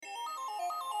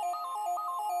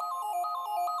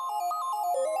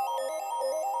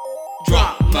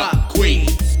Drama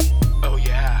Queens. Oh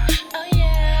yeah. Oh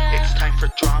yeah. It's time for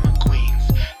Drama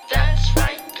Queens. That's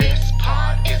right, this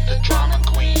pod is the Drama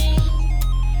Queens.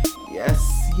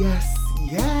 Yes, yes,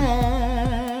 yes.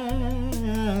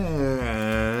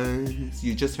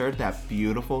 You just heard that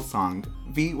beautiful song.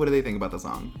 V, what do they think about the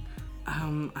song?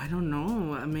 I don't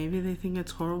know. Maybe they think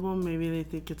it's horrible. Maybe they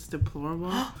think it's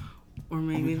deplorable. Or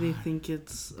maybe they think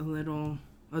it's a little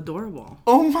adorable.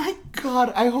 Oh my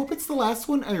god, I hope it's the last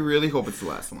one. I really hope it's the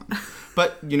last one.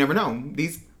 But you never know.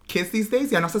 These kids these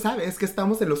days, ya no se sabe. Es que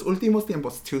estamos en los últimos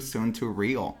tiempos. Too soon, too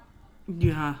real.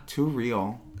 Yeah. Too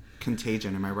real.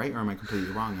 Contagion. Am I right or am I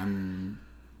completely wrong? I'm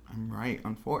right,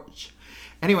 unfortunately.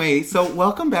 Anyway, so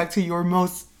welcome back to your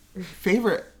most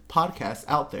favorite podcast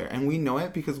out there. And we know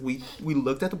it because we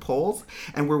looked at the polls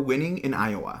and we're winning in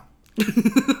Iowa.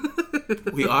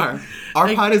 We are.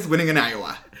 Our pod is winning in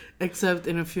Iowa. Except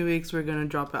in a few weeks we're gonna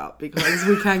drop out because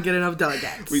we can't get enough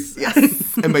delegates.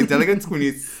 Yes. And by delegates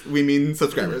we mean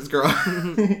subscribers, girl.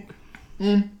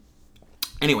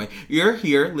 Anyway, you're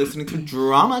here listening to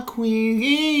Drama Queens.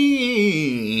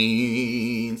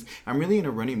 I'm really in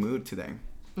a runny mood today.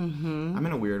 Mm-hmm. I'm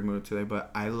in a weird mood today, but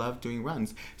I love doing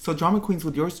runs. So Drama Queens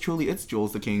with yours truly, it's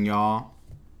Jules the King, y'all.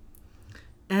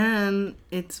 And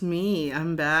it's me.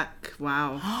 I'm back.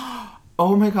 Wow.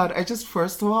 Oh my god, I just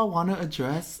first of all want to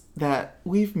address that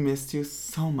we've missed you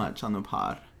so much on the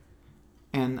pod.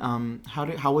 And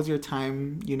how was your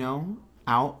time,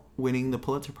 out winning the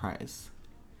Pulitzer Prize?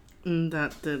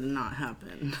 That did not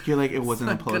happen. You're like, it wasn't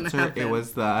a not gonna Pulitzer, happen. it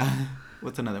was the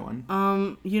what's another one?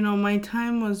 My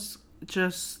time was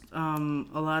just a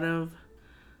lot of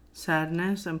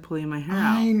sadness and pulling my hair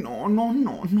out. No,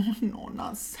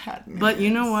 not sadness. But you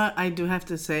know what? I do have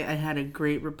to say I had a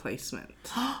great replacement.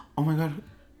 Oh my god.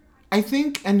 I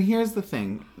think, and here's the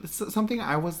thing. Something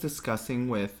I was discussing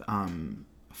with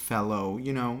fellow,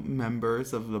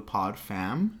 members of the pod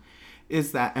fam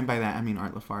is that, and by that I mean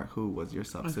Art Lafart, who was your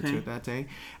substitute that day.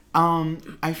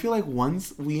 I feel like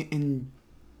once we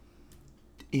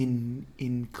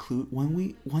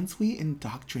once we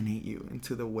indoctrinate you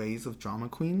into the ways of Drama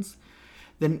Queens,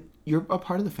 then you're a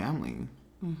part of the family.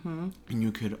 Mm-hmm. And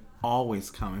you could always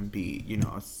come and be,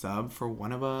 a sub for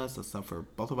one of us, a sub for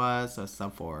both of us, a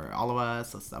sub for all of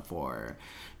us, a sub for,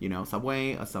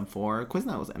 Subway, a sub for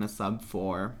Quiznos, and a sub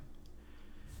for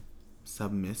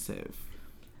submissive.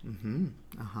 Mm-hmm.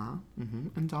 Uh-huh. Mm-hmm.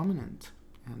 And dominant.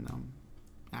 And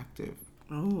active.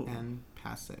 Oh. And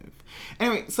passive.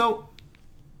 Anyway, so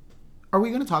are we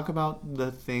going to talk about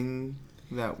the thing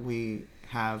that we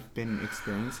have been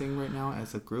experiencing right now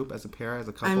as a group, as a pair, as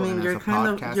a couple, and as a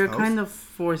podcast you're host? kind of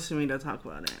forcing me to talk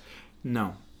about it.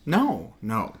 No.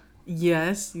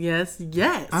 Yes.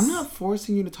 I'm not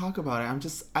forcing you to talk about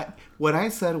it. What I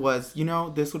said was,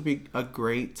 this would be a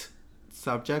great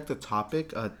subject, a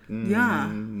topic,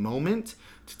 moment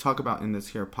to talk about in this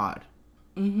here pod.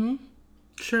 Mm-hmm.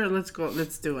 Sure, let's go.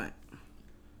 Let's do it.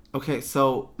 Okay,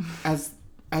 so as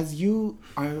you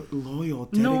are loyal,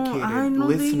 dedicated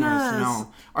listeners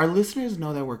know, our listeners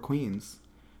know that we're queens,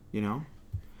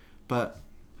 but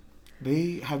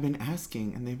they have been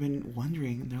asking and they've been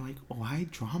wondering and they're like, why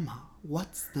drama?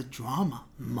 What's the drama,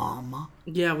 mama?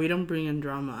 Yeah, we don't bring in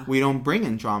drama. We don't bring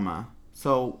in drama.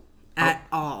 So at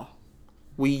all.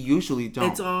 We usually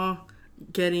don't. It's all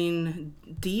getting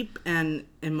deep and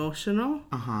emotional.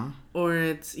 Uh-huh. Or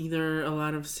it's either a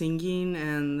lot of singing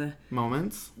and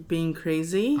moments being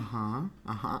crazy. Uh-huh.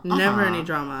 Uh-huh. Never any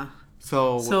drama.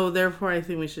 So therefore I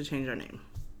think we should change our name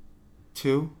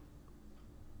to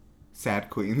Sad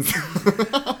Queens.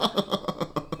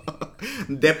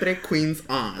 Depre Queens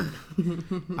on.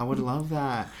 I would love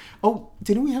that. Oh,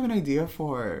 didn't we have an idea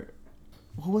for,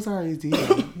 what was our idea?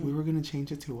 We were going to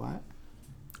change it to what?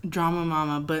 Drama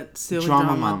Mama, but still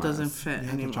drama doesn't fit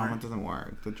anymore. The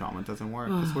drama doesn't work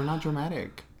because we're not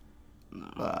dramatic.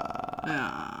 No.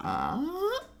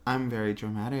 I'm very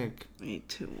dramatic. Me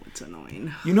too. It's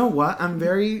annoying. You know what? I'm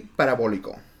very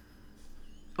parabolico.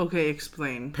 Okay,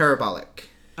 explain. Parabolic.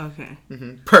 Okay.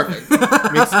 Mm-hmm. Perfect.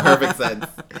 Makes perfect sense.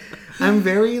 I'm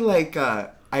very like me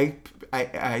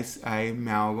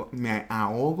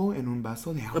ahogo en un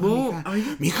vaso de agua.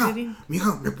 Mija,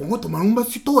 me pongo a tomar un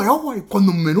vasito de agua y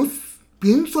cuando menos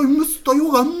pienso y me estoy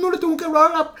ahogando, le tengo que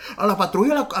hablar a la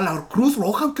patrulla, a la Cruz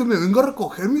Roja que me venga a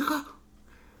recoger, mija.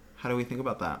 How do we think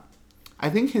about that? I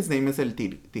think his name is El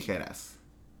Tijeras.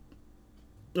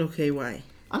 Okay, why?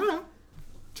 I don't know.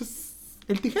 Just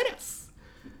El Tijeras.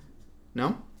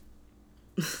 No?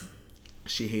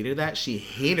 She hated that. She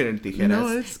hated El Tijeras. No,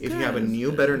 it's if good. you have a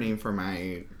new, better name for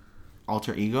my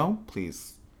alter ego,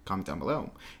 please comment down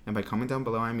below. And by comment down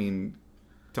below, I mean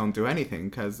don't do anything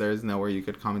because there's nowhere you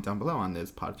could comment down below on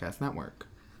this podcast network.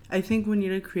 I think we need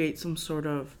to create some sort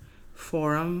of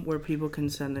forum where people can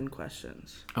send in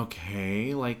questions.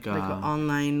 Okay, like Like an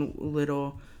online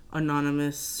little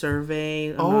anonymous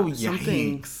survey.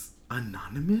 Something. Yikes.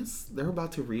 Anonymous? They're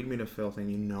about to read me to filth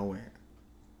and you know it.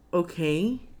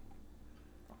 Okay.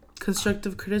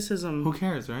 Constructive criticism. Who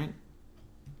cares, right?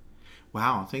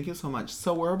 Wow, thank you so much.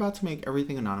 So we're about to make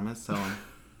everything anonymous, so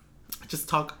just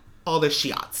talk all the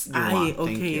shots you want.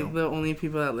 Thank you. The only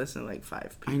people that listen, like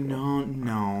 5 people. I know,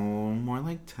 no, more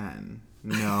like 10.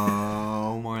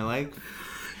 No, more like...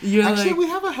 Actually, we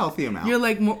have a healthy amount. You're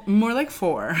like more like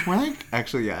 4. We're like,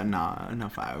 actually, yeah, no,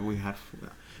 5. We have...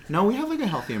 No, we have like a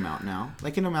healthy amount now.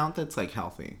 Like an amount that's like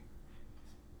healthy.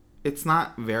 It's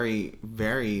not very,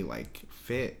 very like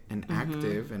fit and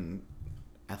active and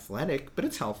athletic, but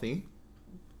it's healthy.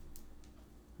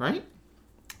 Right?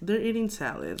 They're eating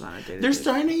salads on a daily They're basis.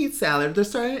 starting to eat salad. They're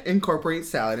starting to incorporate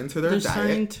salad into their They're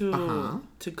diet. starting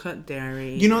to cut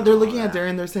dairy. You know, they're looking at at dairy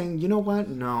and they're saying, you know what?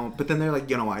 No. But then they're like,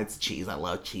 you know what? It's cheese. I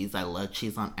love cheese. I love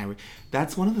cheese on every...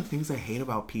 That's one of the things I hate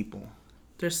about people.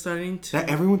 They're starting to... That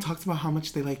everyone talks about how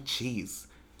much they like cheese.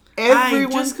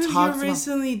 Everyone just because talks you're about...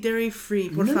 recently dairy free,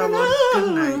 por No, favor,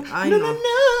 good night. I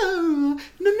know.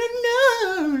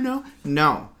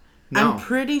 No. I'm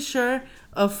pretty sure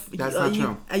of... That's not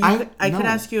true. I No. could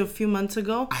ask you a few months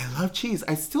ago. I love cheese.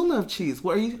 I still love cheese.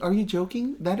 What are you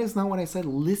joking? That is not what I said.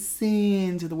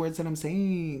 Listen to the words that I'm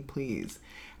saying, please.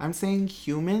 I'm saying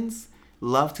humans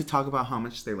love to talk about how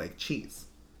much they like cheese.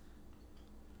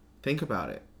 Think about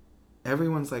it.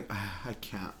 Everyone's like, I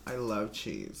can't. I love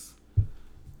cheese.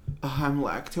 I'm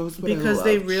lactose, but Because I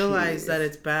they love realize cheese. that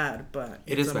it's bad, but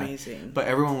It it's is bad. amazing. But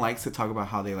everyone likes to talk about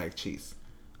how they like cheese.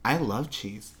 I love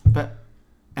cheese,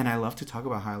 and I love to talk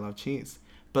about how I love cheese.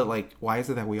 But like, why is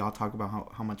it that we all talk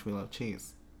about how much we love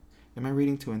cheese? Am I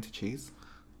reading too into cheese?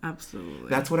 Absolutely.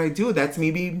 That's what I do. That's me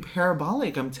being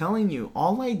parabolic. I'm telling you.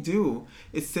 All I do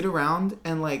is sit around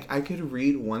and like I could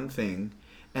read one thing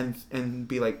and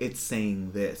be like, it's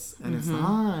saying this. And it's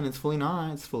not. And it's fully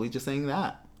not. It's fully just saying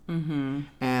that. Mm-hmm.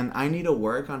 And I need to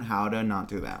work on how to not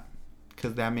do that.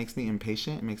 Because that makes me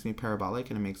impatient. It makes me parabolic.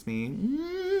 And it makes me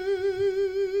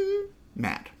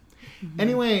mad.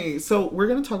 Anyway, so we're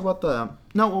going to talk about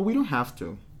we don't have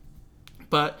to.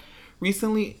 But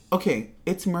recently, okay,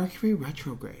 it's Mercury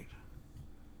retrograde.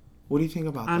 What do you think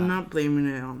about that? I'm not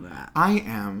blaming it on that. I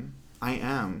am.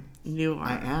 You are.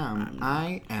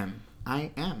 I am.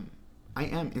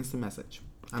 Instant message.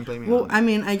 I'm blaming it Well, on I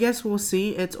mean, I guess we'll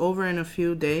see. It's over in a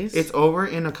few days. It's over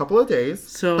in a couple of days.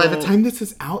 So by the time this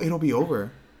is out, it'll be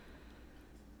over.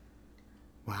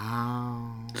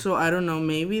 Wow. So I don't know.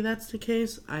 Maybe that's the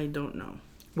case. I don't know.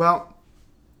 Well,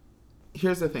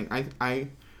 here's the thing. I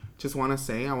just want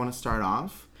to start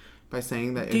off by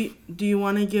saying that Do you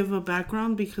want to give a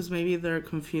background? Because maybe they're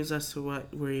confused as to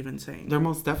what we're even saying. they're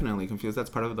most definitely confused. That's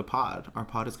part of the pod. Our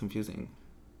pod is confusing.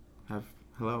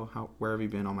 Where have you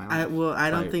been all my life?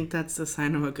 I don't think that's the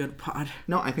sign of a good pod.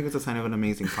 No, I think it's a sign of an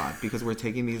amazing pod because we're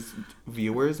taking these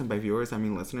viewers, and by viewers I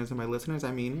mean listeners, and by listeners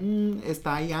I mean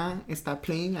está allá, está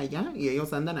playing allá, y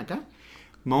ellos andan acá.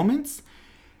 Moments.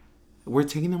 We're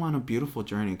taking them on a beautiful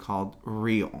journey called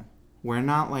Real. We're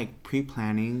not like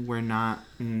pre-planning. We're not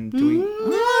doing.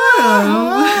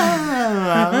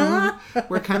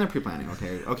 We're kind of pre-planning.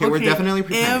 Okay. We're definitely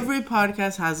pre-planning. Every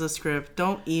podcast has a script.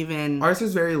 Don't even. Ours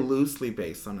is very loosely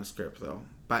based on a script, though.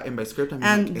 And by script, I mean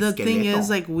And like the thing esqueleto. is,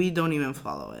 like, we don't even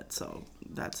follow it. So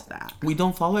that's that. We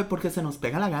don't follow it porque se nos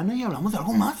pega la gana y hablamos de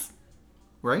algo más.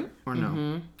 Right? Or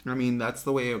no? I mean, that's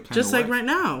the way it kind of Just like works. right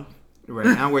now. Right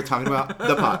now, we're talking about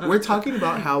the pod. We're talking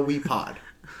about how we pod.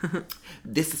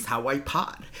 This is how I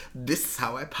pod. This is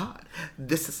how I pod.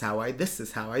 This is how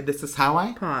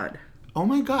I. Pod. Oh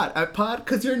my god, I pod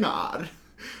because you're not.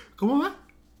 ¿Cómo va?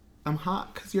 I'm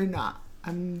hot because you're not.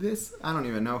 I'm this. I don't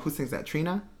even know. Who sings that?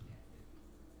 Trina?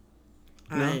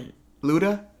 No?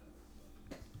 Luda?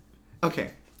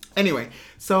 Okay. Anyway,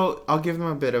 so I'll give them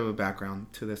a bit of a background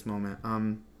to this moment.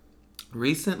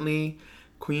 Recently,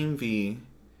 Queen V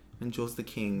and Jules the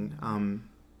King,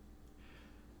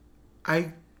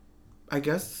 I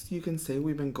guess you can say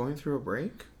we've been going through a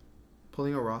break.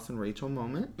 Pulling a Ross and Rachel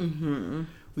moment. Mm-hmm.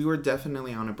 We were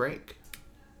definitely on a break.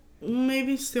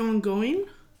 Maybe still ongoing?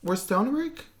 We're still on a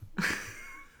break?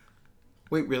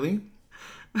 Wait, really?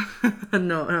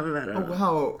 No, I haven't. Oh,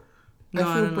 wow. No, I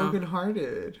I feel don't know.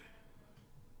 brokenhearted.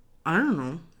 I don't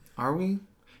know. Are we?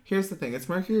 Here's the thing. It's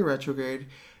Mercury retrograde.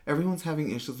 Everyone's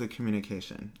having issues with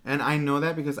communication. And I know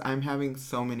that because I'm having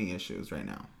so many issues right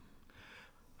now.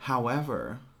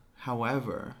 However,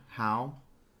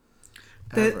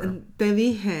 Te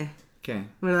dije ¿Qué?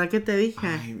 ¿Verdad que te dije?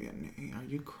 Ay, Vianney, are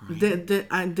you crying?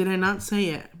 Did I not say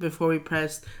it before we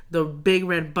pressed the big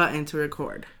red button to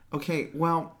record? Okay,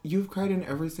 well, you've cried in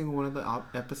every single one of the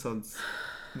episodes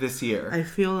this year. I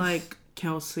feel like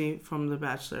Kelsey from The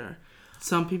Bachelor.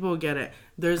 Some people get it.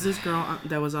 There's this girl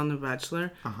that was on The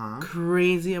Bachelor.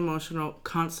 Crazy emotional,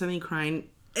 constantly crying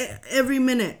every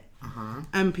minute.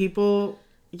 And people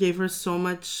gave her so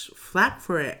much flack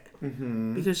for it.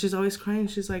 Because she's always crying.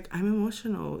 She's like, I'm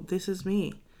emotional. This is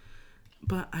me.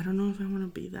 But I don't know if I want to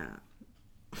be that.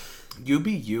 You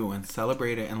be you and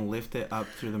celebrate it and lift it up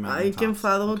through the mountaintops. I can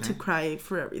follow to cry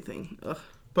for everything. Ugh.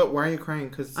 But why are you crying?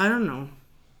 Because I don't know.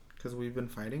 Because we've been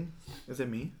fighting? Is it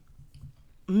me?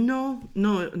 No.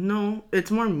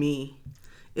 It's more me.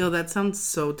 Ew, that sounds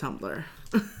so Tumblr.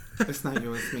 It's not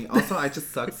you, it's me. Also, I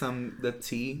just sucked the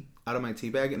tea out of my tea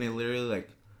bag, and it literally, like,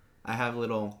 I have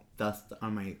little dust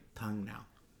on my tongue now.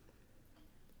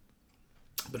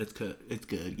 But it's good. It's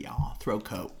good, y'all. Throat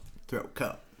coat.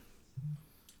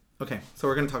 Okay, so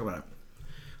we're gonna talk about it.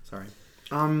 Sorry.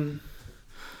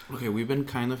 Okay, we've been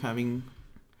kind of having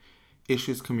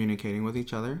issues communicating with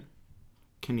each other.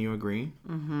 Can you agree?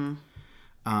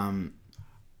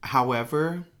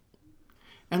 However,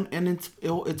 and it's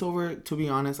over. To be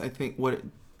honest, I think.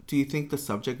 Do you think the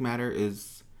subject matter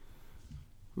is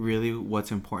really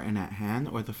what's important at hand,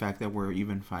 or the fact that we're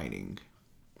even fighting?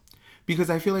 Because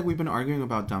I feel like we've been arguing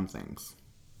about dumb things,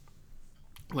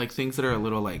 like things that are a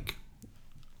little like.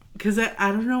 Because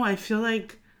I don't know. I feel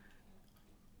like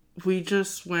we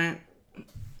just went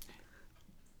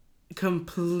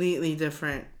completely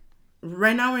different.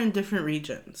 Right now we're in different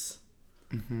regions.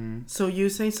 So you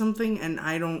say something and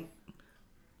I don't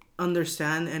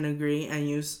understand and agree,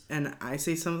 and I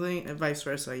say something and vice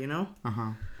versa, you know?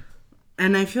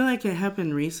 And I feel like it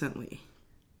happened recently.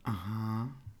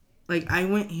 Like I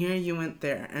went here, you went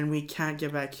there, and we can't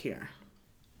get back here.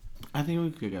 I think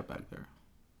we could get back there.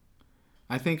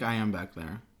 I think I am back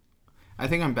there. I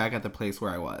think I'm back at the place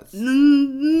where I was.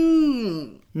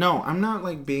 No, I'm not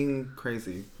like being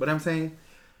crazy. But I'm saying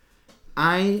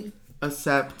I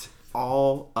accept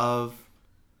all of...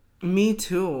 Me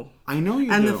too. I know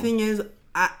you and do. The thing is,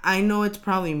 I know it's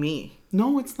probably me.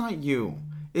 No, it's not you.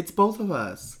 It's both of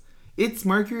us. It's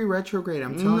Mercury retrograde,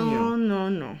 I'm telling you.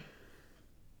 No.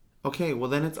 Okay, well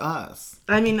then it's us.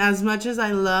 I mean, as much as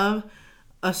I love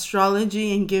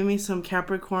astrology and give me some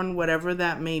Capricorn, whatever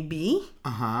that may be.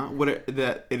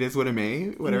 That it is what it may.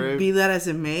 Whatever. Be that as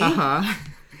it may.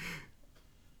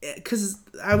 Because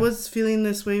I was feeling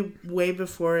this way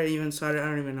before it even started. I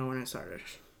don't even know when it started.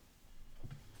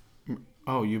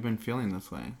 Oh, you've been feeling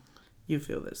this way. You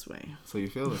feel this way. So you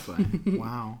feel this way.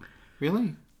 Wow.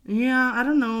 Really? Yeah, I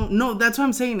don't know. No, that's what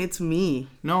I'm saying. It's me.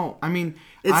 No, I mean...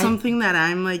 It's something that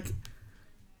I'm like...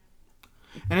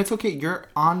 And it's okay.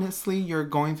 You're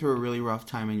going through a really rough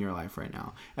time in your life right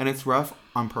now. And it's rough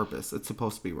on purpose. It's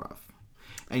supposed to be rough.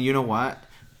 And you know what?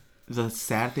 The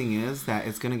sad thing is that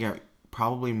it's going to get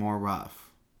probably more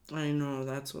rough. I know.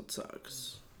 That's what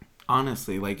sucks.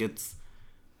 Honestly, like it's...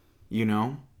 You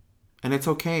know? And it's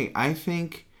okay. I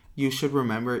think you should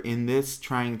remember in this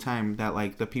trying time that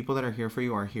like the people that are here for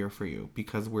you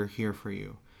because we're here for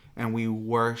you. And we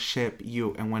worship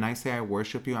you. And when I say I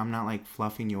worship you, I'm not like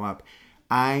fluffing you up.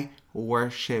 I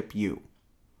worship you.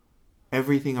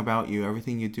 Everything about you,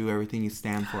 everything you do, everything you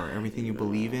stand for, everything you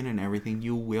believe in, and everything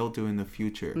you will do in the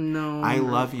future. No. I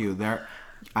love you.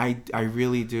 I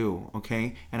really do,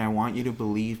 okay? And I want you to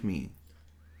believe me.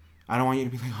 I don't want you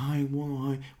to be like, hi,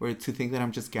 why? Or to think that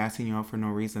I'm just gassing you up for no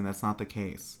reason. That's not the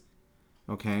case.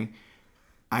 Okay?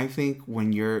 I think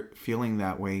when you're feeling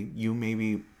that way, you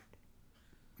maybe...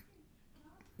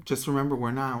 Just remember,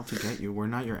 we're not out to get you. We're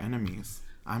not your enemies.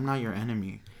 I'm not your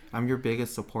enemy. I'm your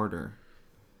biggest supporter.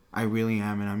 I really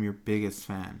am, and I'm your biggest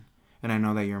fan. And I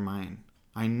know that you're mine.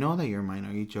 Are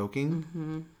you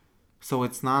joking? So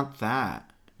it's not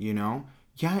that, you know?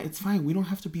 Yeah, it's fine. We don't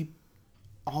have to be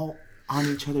all on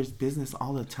each other's business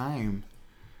all the time.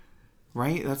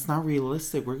 Right? That's not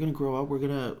realistic. We're going to grow up. We're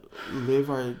going to live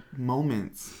our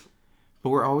moments. But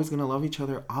we're always going to love each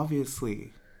other,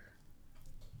 obviously.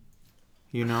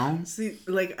 You know? See,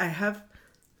 like, I have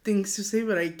things to say,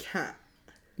 but I can't.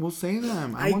 Well, say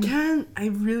them. I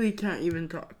really can't even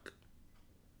talk.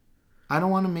 I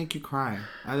don't want to make you cry.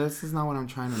 This is not what I'm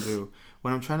trying to do.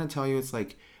 What I'm trying to tell you is,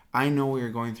 like, I know what you're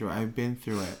going through. I've been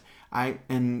through it.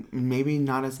 And maybe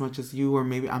not as much as you, or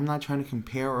maybe I'm not trying to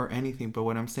compare or anything, but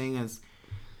what I'm saying is,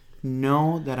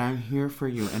 know that I'm here for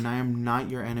you, and I am not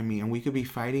your enemy, and we could be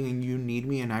fighting, and you need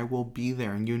me, and I will be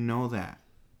there, and you know that.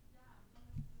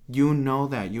 You know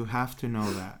that. You have to know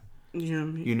that. Yeah,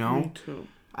 you know? me too.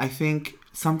 I think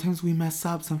sometimes we mess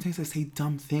up. Sometimes I say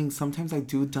dumb things. Sometimes I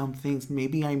do dumb things.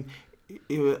 Maybe I'm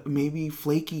maybe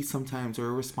flaky sometimes, or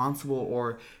irresponsible,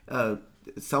 or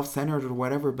self-centered, or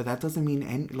whatever. But that doesn't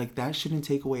mean that shouldn't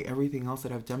take away everything else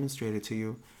that I've demonstrated to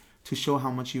you, to show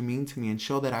how much you mean to me and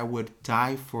show that I would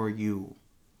die for you.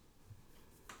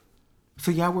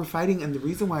 So yeah, we're fighting, and the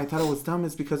reason why I thought it was dumb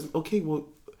is because, okay, well,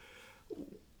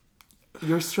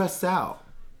 you're stressed out,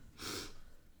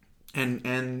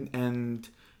 and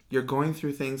you're going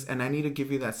through things, and I need to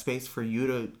give you that space for you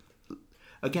to,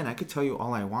 again, I could tell you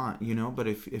all I want, you know, but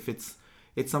if it's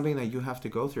something that you have to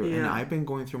go through, and I've been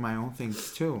going through my own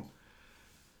things too,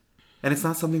 and it's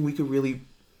not something we could really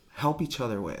help each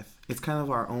other with. It's kind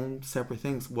of our own separate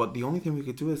things. The only thing we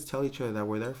could do is tell each other that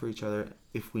we're there for each other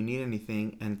if we need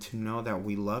anything, and to know that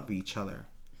we love each other.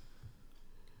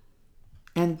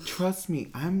 And trust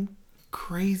me, I'm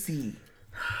crazy.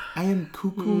 I am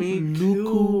cuckoo,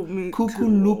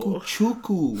 luku,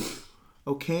 chuku.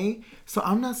 Okay? So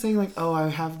I'm not saying like, oh, I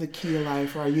have the key of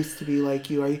life, or I used to be like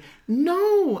you.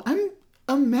 No, I'm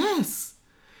a mess.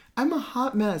 I'm a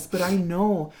hot mess. But I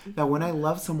know that when I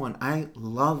love someone, I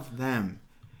love them.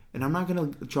 And I'm not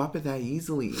going to drop it that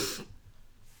easily.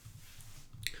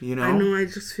 You know? I know, I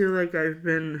just feel like I've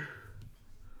been...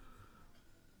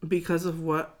 Because of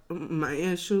what my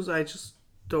issues, I just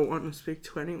don't want to speak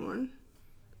to anyone.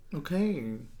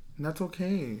 Okay. That's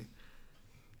okay.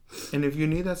 And if you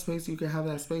need that space, you can have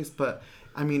that space. But,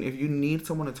 I mean, if you need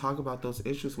someone to talk about those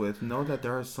issues with, know that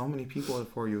there are so many people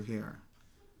for you here.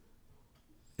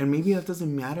 And maybe that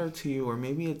doesn't matter to you. Or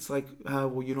maybe it's like,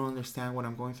 well, you don't understand what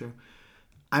I'm going through.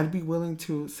 I'd be willing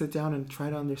to sit down and try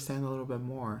to understand a little bit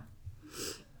more.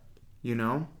 You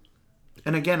know?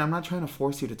 And again, I'm not trying to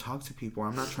force you to talk to people.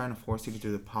 I'm not trying to force you to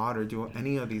do the pod or do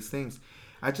any of these things.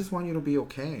 I just want you to be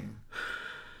okay.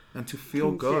 And to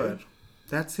feel good.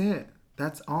 That's it.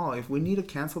 That's all. If we need to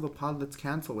cancel the pod, let's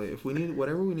cancel it. If we need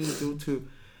whatever we need to do to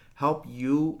help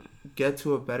you get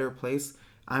to a better place,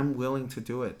 I'm willing to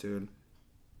do it, dude.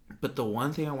 But the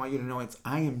one thing I want you to know is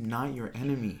I am not your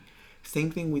enemy.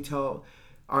 Same thing we tell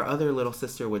our other little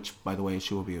sister, which, by the way,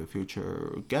 she will be a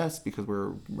future guest because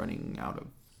we're running out of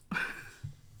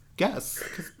guests.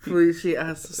 She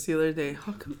asked us the other day,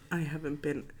 how come I haven't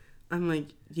been? I'm like,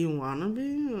 you want to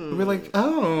be? We're like,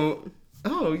 oh.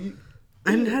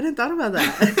 I hadn't thought about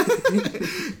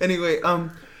that. Anyway,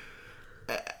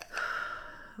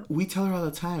 we tell her all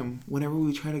the time whenever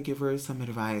we try to give her some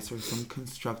advice or some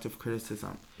constructive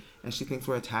criticism, and she thinks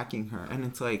we're attacking her. And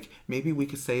it's like, maybe we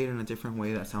could say it in a different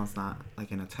way that sounds not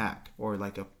like an attack or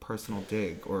like a personal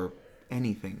dig or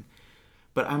anything.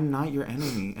 But I'm not your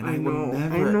enemy, and I will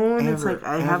never, I know, and ever, it's like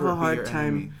I have a hard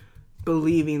time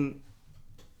believing,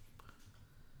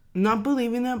 not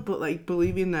believing that, but like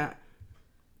believing that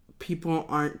people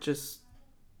aren't just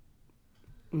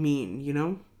mean, you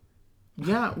know?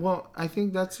 Yeah, well, I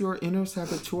think that's your inner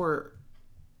saboteur.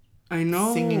 I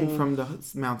know. Singing from the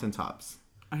mountaintops.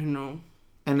 I know.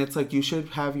 And it's like you should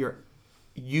have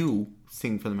you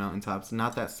sing from the mountaintops,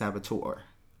 not that saboteur.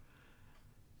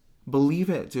 Believe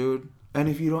it, dude. And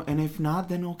if you don't, and if not,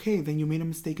 then okay, then you made a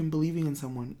mistake in believing in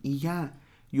someone. Yeah,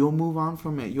 you'll move on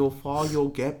from it. You'll fall. You'll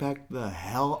get back the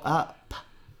hell up.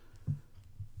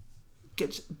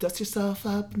 Dust yourself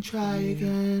up and try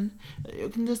again. You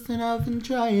can dust it up and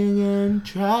try again.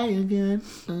 Try again.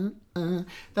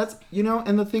 That's, you know,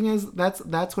 and the thing is, that's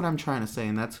what I'm trying to say,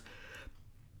 and that's,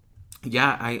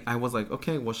 yeah, I was like,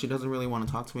 okay, well, she doesn't really want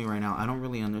to talk to me right now. I don't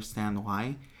really understand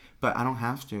why, but I don't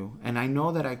have to. And I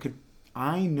know that I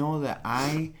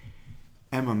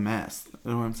am a mess.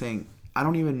 You know what I'm saying? I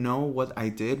don't even know what I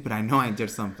did, but I know I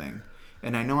did something.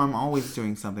 And I know I'm always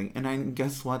doing something. And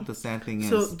guess what the sad thing is?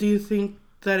 So, do you think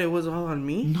that it was all on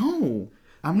me? No.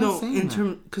 I'm not saying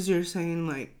that. Because you're saying,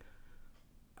 like,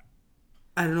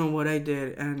 I don't know what I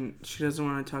did, and she doesn't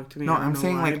want to talk to me. No, I'm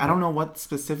saying, like, I don't know what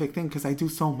specific thing, because I do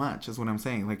so much, is what I'm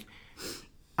saying. Like,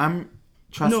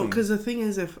 trust me. No, because the thing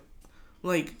is, if,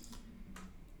 like,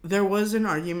 there was an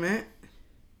argument,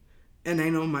 and I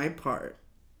know my part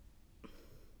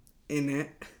in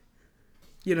it,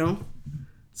 you know?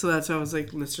 So that's why I was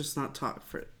like, let's just not talk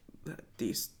for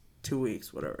these 2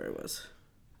 weeks, whatever it was.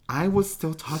 I was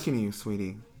still talking to you,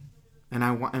 sweetie. And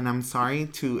I'm sorry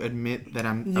to admit that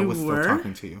I was still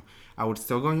talking to you. I would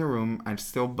still go in your room. I'd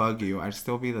still bug you. I'd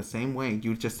still be the same way.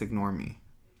 You'd just ignore me.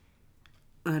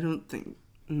 I don't think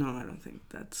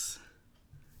that's...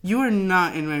 You are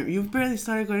not in my... You've barely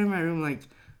started going in my room, like,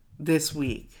 this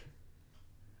week.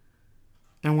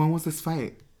 And when was this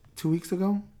fight? 2 weeks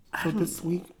ago? So this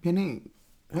week? Penny,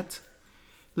 what?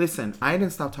 Listen, I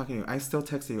didn't stop talking to you. I still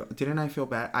texted you. Didn't I feel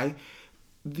bad?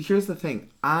 here's the thing.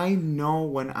 I know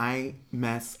when I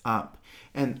mess up.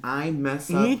 And I mess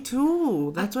up. Me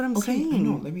too. That's what I'm saying. I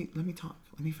know. Let me talk.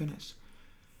 Let me finish.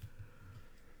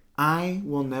 I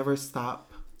will never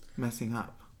stop messing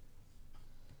up.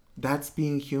 That's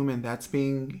being human. That's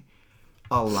being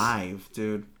alive,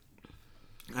 dude.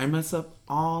 I mess up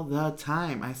all the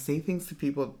time. I say things to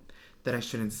people that I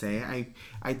shouldn't say.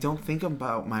 I don't think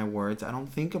about my words. I don't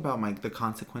think about the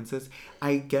consequences.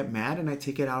 I get mad and I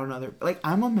take it out on other. Like,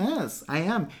 I'm a mess. I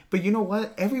am. But you know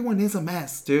what? Everyone is a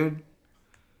mess, dude.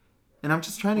 And I'm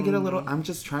just trying to get I'm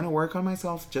just trying to work on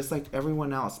myself just like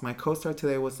everyone else. My co-star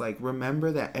today was like,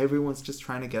 remember that everyone's just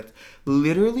trying to get...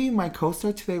 Literally, my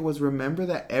co-star today was, remember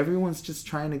that everyone's just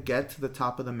trying to get to the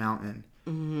top of the mountain.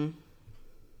 Mm-hmm.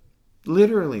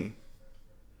 Literally.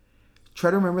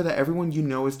 Try to remember that everyone you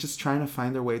know is just trying to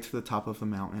find their way to the top of the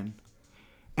mountain.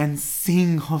 And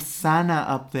sing Hosanna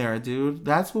up there, dude.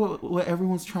 That's what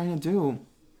everyone's trying to do.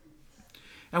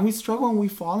 And we struggle and we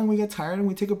fall and we get tired and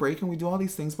we take a break and we do all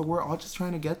these things, but we're all just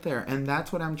trying to get there. And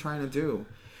that's what I'm trying to do.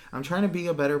 I'm trying to be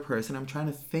a better person. I'm trying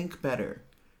to think better.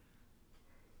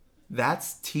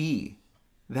 That's tea.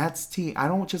 That's tea. I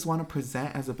don't just want to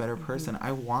present as a better person.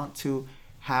 I want to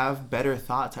have better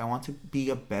thoughts. I want to be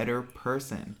a better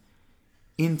person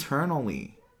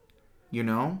internally, you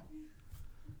know?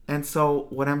 And so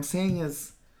what I'm saying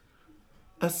is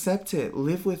accept it,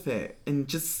 live with it, and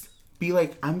just be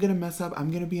like, I'm going to mess up. I'm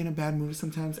going to be in a bad mood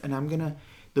sometimes. And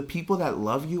the people that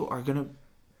love you are going to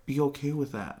be okay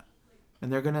with that.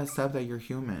 And they're going to accept that you're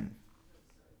human.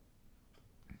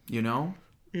 You know?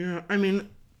 Yeah, I mean,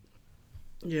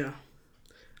 yeah.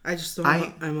 I just don't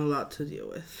I'm a lot to deal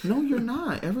with. No, you're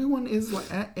not. Everyone is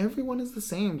the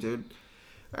same, dude.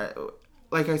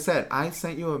 Like I said, I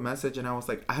sent you a message and I was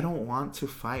like, I don't want to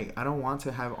fight. I don't want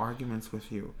to have arguments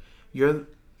with you. You're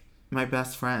my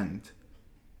best friend.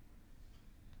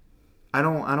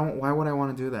 Why would I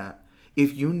want to do that?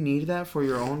 If you need that for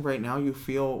your own right now, you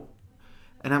feel,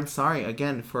 and I'm sorry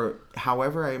again for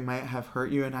however I might have hurt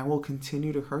you, and I will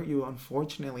continue to hurt you.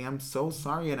 Unfortunately, I'm so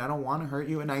sorry, and I don't want to hurt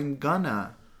you, and I'm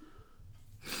gonna.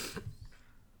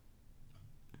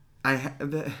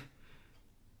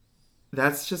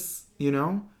 That's just, you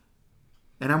know,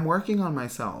 and I'm working on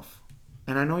myself,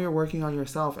 and I know you're working on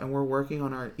yourself, and we're working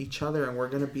on each other, and we're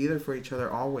gonna be there for each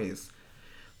other always.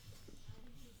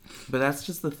 But that's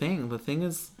just the thing. The thing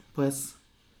is, was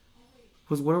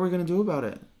what are we going to do about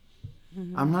it?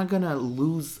 Mm-hmm. I'm not going to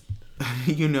lose,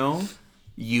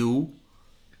 you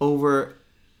over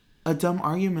a dumb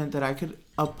argument that I could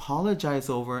apologize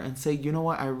over and say, you know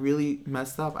what, I really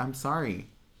messed up. I'm sorry.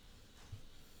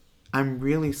 I'm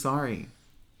really sorry.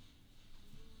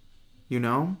 You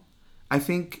know? I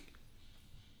think,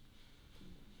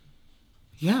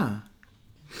 yeah.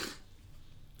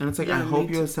 And it's like, I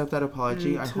hope you accept that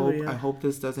apology. I hope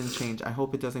this doesn't change. I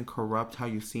hope it doesn't corrupt how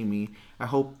you see me. I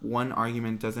hope one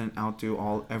argument doesn't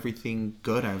outdo everything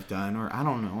good I've done. Or I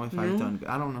don't know if I've done good.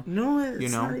 I don't know. No,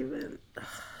 it's not even.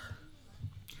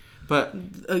 But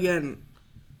again,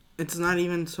 it's not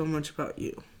even so much about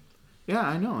you. Yeah,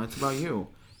 I know. It's about you.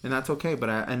 And that's okay. But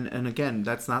and again,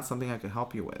 that's not something I could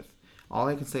help you with. All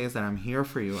I can say is that I'm here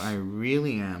for you. I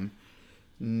really am.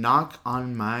 Knock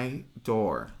on my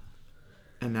door.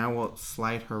 And I will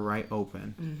slide her right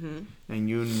open. Mm-hmm. And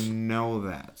you know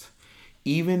that.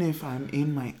 Even if I'm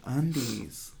in my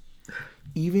undies.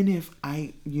 Even if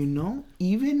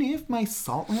even if my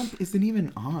salt lamp isn't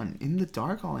even on. In the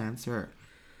dark, I'll answer.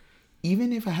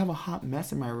 Even if I have a hot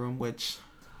mess in my room, which,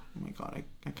 oh my God,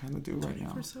 I kind of do right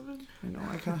now. 24/7? I know,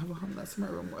 I kind of have a hot mess in my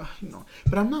room.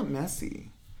 But I'm not messy.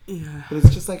 Yeah. But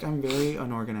it's just like I'm very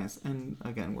unorganized. And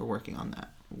again, we're working on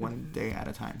that. One day at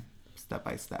a time. Step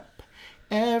by step.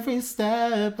 Every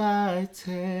step I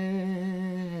take,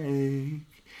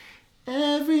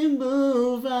 every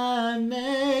move I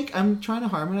make. I'm trying to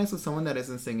harmonize with someone that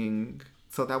isn't singing.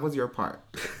 So that was your part.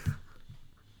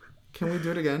 Can we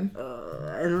do it again?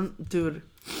 Dude.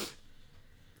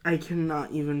 I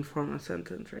cannot even form a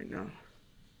sentence right now.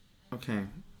 Okay.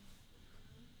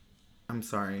 I'm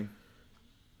sorry.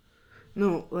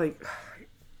 No, like.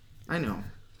 I know.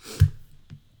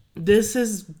 This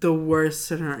is the worst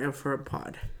scenario for a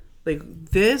pod. Like,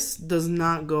 this does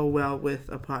not go well with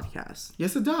a podcast.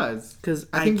 Yes, it does. Because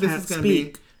I can't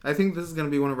speak. I think this is going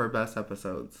to be one of our best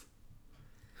episodes.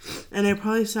 And I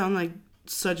probably sound like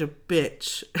such a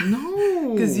bitch.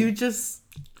 No. Because you just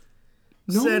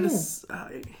said...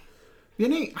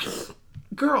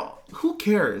 Girl, who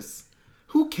cares?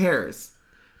 Who cares?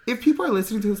 If people are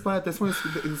listening to this pod at this point,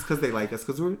 it's because they like us.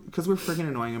 Because we're freaking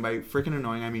annoying. And by freaking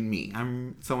annoying, I mean me.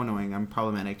 I'm so annoying. I'm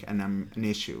problematic. And I'm an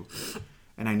issue.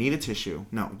 And I need a tissue.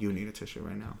 No, you need a tissue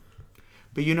right now.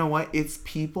 But you know what? It's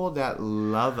people that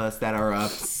love us that are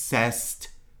obsessed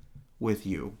with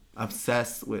you.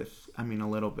 Obsessed with, I mean, a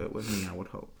little bit with me, I would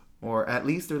hope. Or at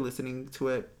least they're listening to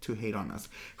it to hate on us.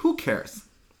 Who cares?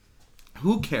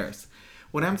 Who cares?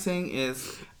 What I'm saying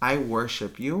is, I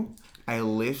worship you. I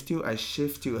lift you. I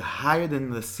shift you higher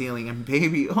than the ceiling. And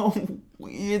baby, oh,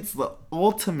 it's the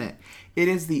ultimate. It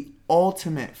is the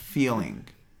ultimate feeling.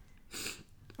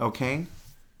 Okay?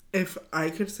 If I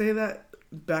could say that,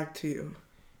 back to you.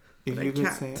 If But you I could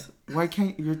can't. say it. Why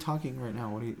can't you're talking right now?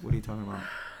 What are you talking about?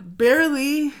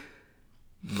 Barely.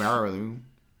 Barely.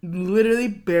 Literally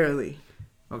barely.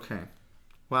 Okay.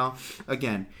 Well,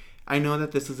 again, I know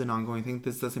that this is an ongoing thing.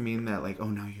 This doesn't mean that, like, oh,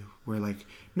 now we're like,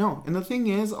 no. And the thing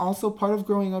is, also part of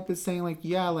growing up is saying, like,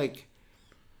 yeah, like,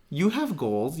 you have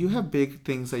goals. You have big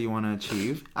things that you want to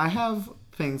achieve. I have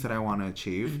things that I want to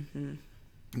achieve. Mm-hmm.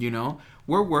 You know,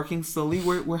 we're working slowly.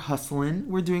 We're hustling.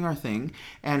 We're doing our thing.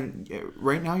 And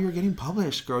right now you're getting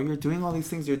published, girl. You're doing all these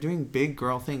things. You're doing big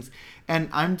girl things. And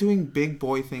I'm doing big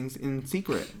boy things in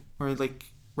secret. Or, like,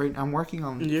 right now I'm working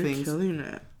on You're things. killing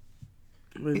it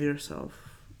with yourself.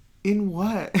 In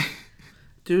what?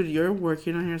 Dude, you're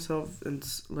working on yourself and,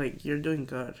 like, you're doing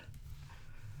good.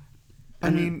 I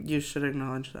And mean, you should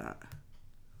acknowledge that.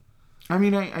 I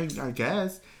mean, I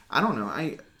guess. I don't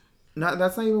know.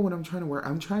 That's not even what I'm trying to work.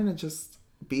 I'm trying to just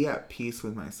be at peace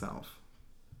with myself.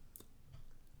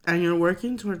 And you're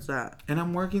working towards that. And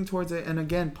I'm working towards it. And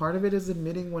again, part of it is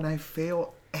admitting when I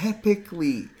fail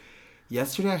epically.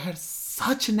 Yesterday, I had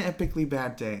such an epically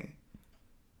bad day.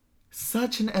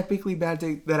 Such an epically bad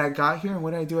day that I got here, and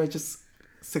what did I do? I just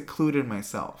secluded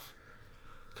myself.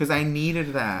 Because I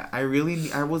needed that. I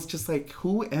was just like,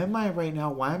 who am I right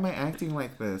now? Why am I acting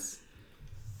like this?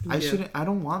 I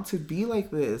don't want to be like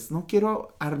this. No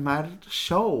quiero armar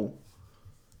show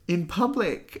in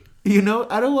public. You know,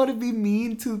 I don't want to be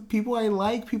mean to people I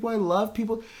like, people I love,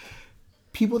 people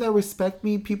that respect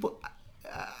me, people.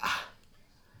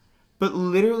 But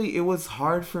literally, it was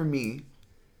hard for me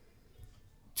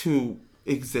to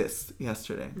exist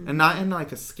yesterday. Mm-hmm. And not in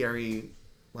like a scary,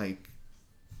 like,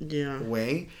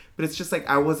 way. But it's just like,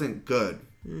 I wasn't good.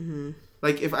 Mm-hmm.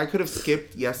 Like, if I could have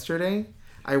skipped yesterday,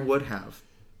 I would have.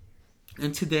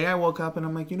 And today I woke up and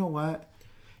I'm like, you know what?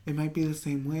 It might be the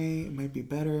same way. It might be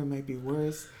better. It might be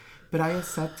worse. But I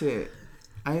accept it.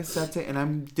 I accept it. And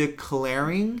I'm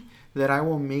declaring that I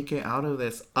will make it out of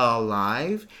this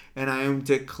alive. And I am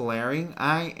declaring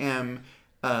I am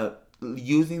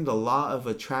using the law of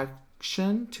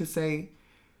attraction to say,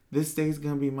 this day's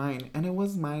going to be mine. And it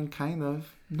was mine, kind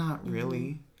of. Not really.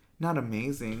 Mm-hmm. Not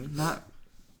amazing. Not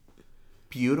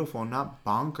beautiful. Not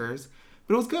bonkers.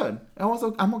 But it was good.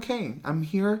 I'm okay. I'm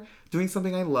here doing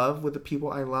something I love with the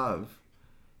people I love.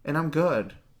 And I'm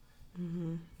good.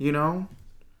 Mm-hmm. You know?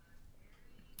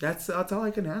 That's all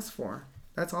I can ask for.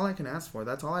 That's all I can ask for.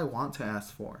 That's all I want to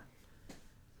ask for.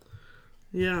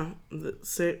 Yeah.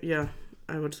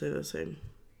 I would say the same.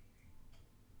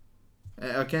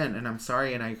 Again, and I'm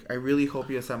sorry, and I really hope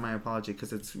you accept my apology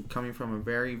because it's coming from a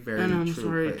very, very and I'm true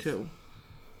sorry place. Too.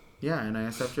 Yeah, and I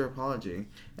accept your apology.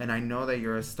 And I know that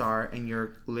you're a star, and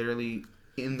you're literally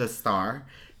in the star,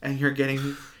 and you're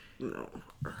getting... No.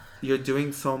 You're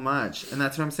doing so much. And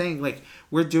that's what I'm saying. Like,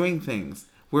 we're doing things.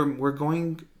 We're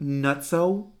going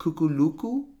nutso,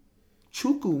 kukuluku,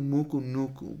 chuku muku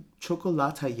nuku,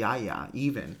 chocolata yaya,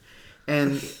 even.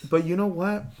 But you know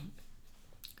what?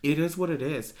 It is what it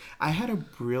is. I had a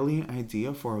brilliant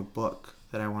idea for a book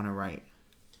that I want to write.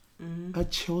 Mm-hmm. A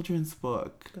children's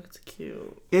book. That's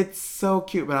cute. It's so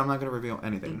cute, but I'm not going to reveal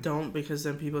anything. Don't, because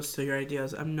then people steal your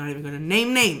ideas. I'm not even going to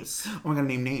name names. Oh, I'm going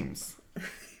to name names.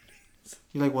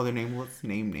 You're like, well, their name was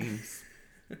name names.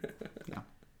 Yeah,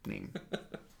 name.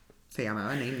 Se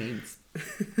llamaba name names.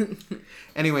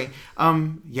 Anyway,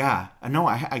 yeah. No,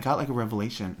 I got like a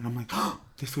revelation. And I'm like, oh,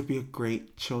 this would be a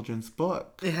great children's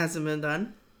book. It hasn't been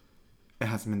done? It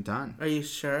hasn't been done. Are you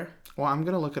sure? Well, I'm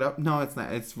going to look it up. No, it's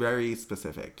not. It's very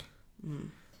specific.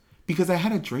 Because I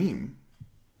had a dream.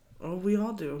 Oh, we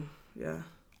all do. Yeah.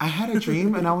 I had a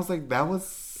dream and I was like, that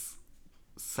was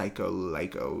psycho,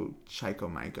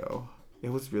 Miko. It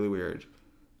was really weird.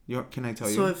 Can I tell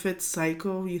you? So if it's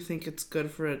psycho, you think it's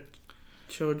good for a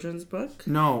children's book?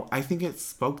 No, I think it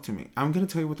spoke to me. I'm going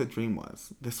to tell you what the dream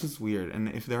was. This was weird. And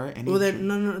if there are any... Well, then,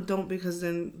 no, don't, because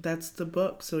then that's the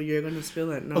book. So you're going to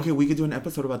spill it. No. Okay, we could do an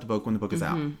episode about the book when the book is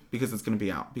out. Because it's going to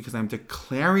be out. Because I'm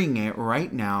declaring it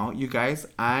right now. You guys,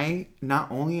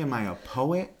 not only am I a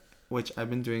poet, which I've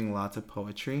been doing lots of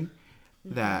poetry,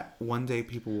 that one day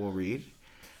people will read.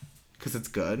 Because it's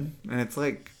good. And it's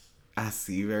like, I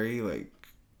see very like...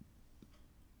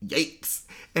 Yikes.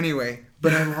 Anyway,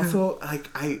 but I'm also like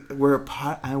we're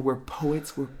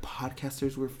poets, we're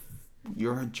podcasters,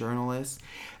 you're a journalist,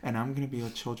 and I'm gonna be a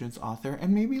children's author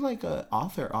and maybe like a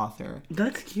author.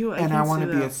 That's cute. And I want to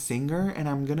be a singer, and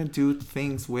I'm gonna do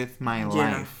things with my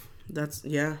life.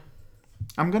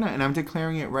 I'm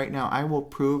declaring it right now. I will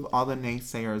prove all the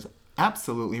naysayers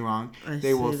absolutely wrong.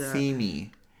 They will see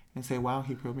me and say, wow,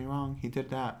 he proved me wrong. He did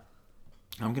that.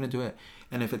 I'm going to do it.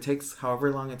 And if it takes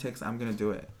however long it takes, I'm going to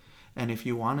do it. And if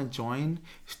you want to join,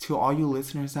 to all you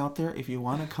listeners out there, if you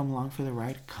want to come along for the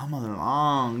ride, come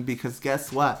along. Because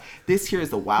guess what? This here is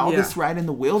the wildest ride in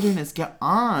the wilderness. Get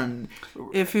on.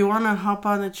 If you want to hop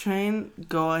on the train,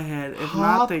 go ahead. If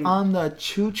hop on the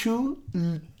choo-choo,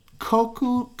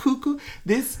 cuckoo.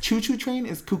 This choo-choo train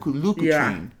is cuckoo-luku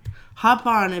train. Hop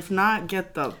on. If not,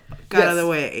 get the fuck out of the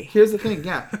way. Here's the thing.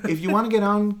 Yeah. If you want to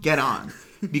get on.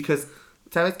 Because,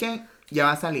 ¿sabes qué? Ya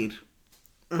va a salir.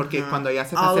 Porque cuando ya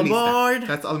se pase lista.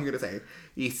 That's all I'm going to say.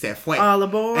 Y se fue. All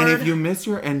aboard. And if you miss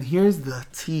and here's the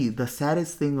tea, the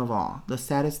saddest thing of all.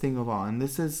 And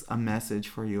this is a message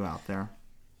for you out there.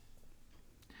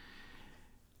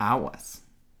 Aguas.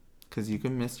 Because you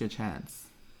can miss your chance.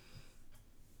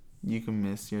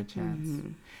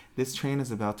 Mm-hmm. This train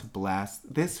is about to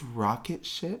blast. This rocket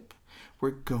ship,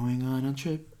 we're going on a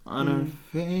trip on our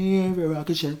favorite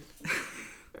rocket ship.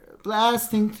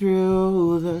 Blasting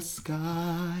through the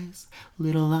skies,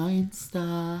 little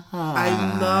Einstein.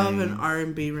 I love an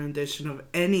R&B rendition of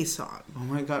any song. Oh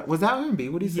my God. Was that R&B?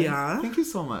 What do you say? Yeah. Thank you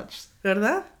so much.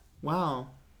 ¿Verdad? Wow.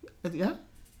 Yeah?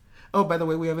 Oh, by the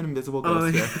way, we have an invisible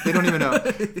ghost here. They don't even know.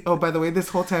 Oh, by the way, this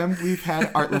whole time we've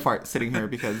had Art LaFart sitting here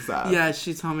because... yeah,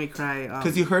 she told me cry.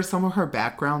 Because you heard some of her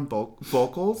background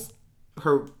vocals.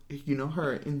 Her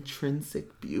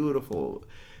intrinsic, beautiful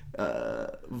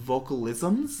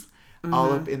vocalisms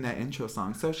all up in that intro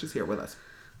song. So she's here with us.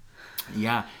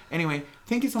 Yeah. Anyway,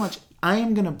 thank you so much. I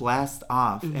am going to blast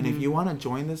off. And if you want to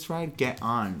join this ride, get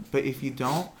on. But if you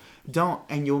don't.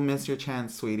 And you'll miss your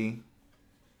chance, sweetie.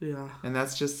 Yeah. And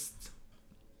that's just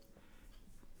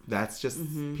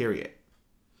period.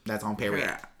 That's on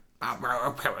period.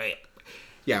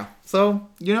 Yeah. So,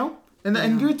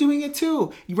 and you're doing it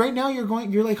too. Right now you're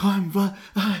like,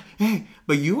 hey.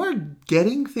 But you are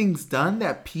getting things done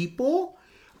that people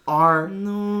are...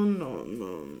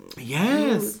 No.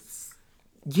 Yes.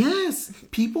 Yes.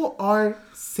 People are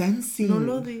sensing. No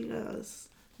lo digas.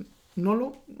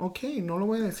 Okay, no lo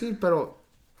voy a decir, pero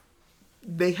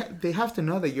they have to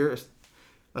know that you're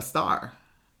a star.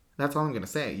 That's all I'm going to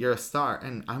say. You're a star,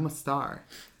 and I'm a star.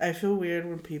 I feel weird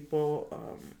when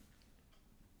people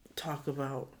talk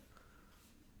about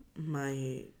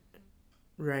my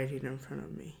writing in front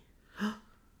of me.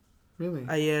 Really?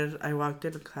 I walked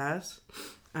into class,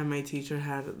 and my teacher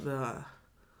had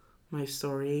my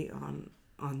story on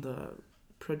the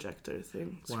projector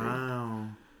thing. Wow.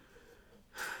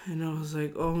 And I was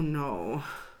like, oh no,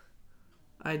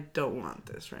 I don't want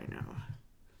this right now.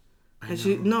 And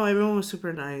everyone was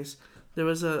super nice. There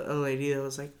was a lady that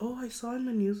was like, oh, I saw in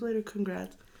the newsletter,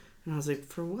 congrats. And I was like,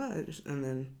 for what? And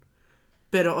then,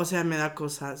 pero, o sea, me da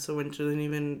cosa. So when Julian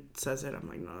even says it, I'm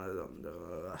like,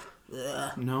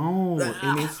 no,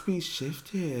 it needs to be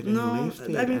shifted and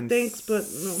lifted and thanks, but no.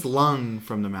 Slung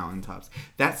from the mountaintops.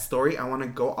 That story, I want to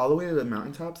go all the way to the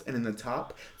mountaintops, and in the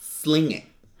top, sling it.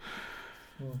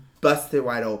 Bust it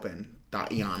wide open.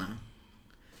 Tatiana.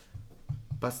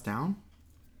 Bust down?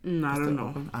 I don't know.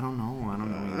 Open? I don't know.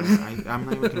 I'm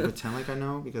not even going to pretend like I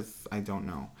know because I don't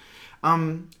know.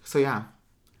 So yeah.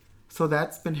 So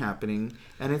that's been happening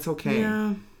and it's okay.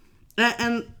 Yeah.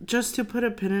 And just to put a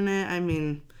pin in it, I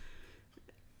mean,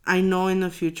 I know in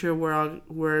the future we're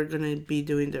going to be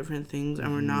doing different things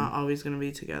and we're not always going to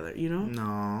be together,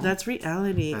 No. That's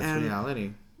reality. That's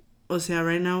reality. O sea,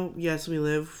 right now, yes, we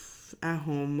live at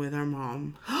home with our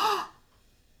mom.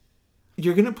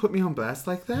 You're gonna put me on blast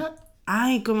like that?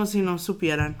 Ay, como si no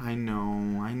supieran. I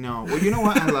know. Well, you know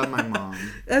what? I love my mom.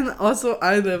 And also,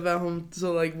 I live at home,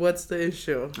 so, like, what's the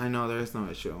issue? I know, there is no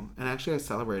issue. And actually, I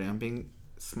celebrate it. I'm being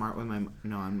smart with my...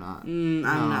 No, I'm not. I'm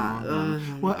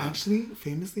not. Well, actually,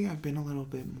 famously, I've been a little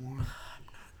bit more... I'm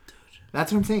not, dude.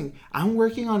 That's what I'm saying. I'm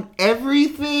working on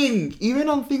everything! Even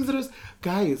on things that are...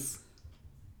 Guys...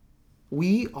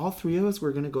 all three of us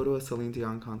were going to go to a Celine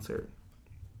Dion concert.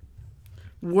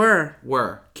 Were.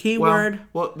 Keyword.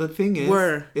 Well, the thing is,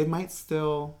 were. It might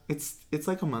still, it's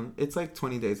like a month, it's like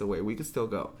 20 days away. We could still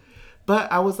go.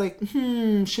 But I was like,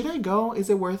 should I go?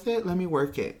 Is it worth it? Let me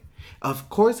work it. Of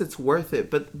course it's worth it.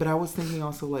 But I was thinking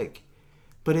also like,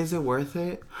 but is it worth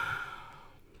it?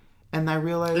 And I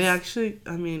realized. Yeah, actually,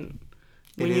 I mean,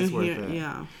 it is worth it.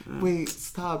 Yeah. Wait,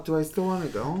 stop. Do I still want to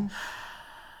go?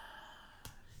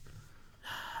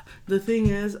 The thing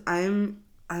is, I'm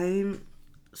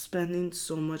spending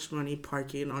so much money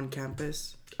parking on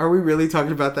campus. Are we really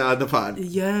talking about that on the pod?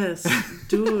 Yes,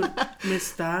 dude.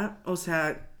 Miss that? O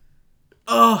sea,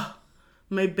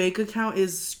 my bank account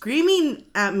is screaming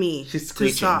at me She's to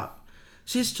screeching. stop.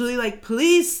 She's truly like,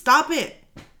 please stop it.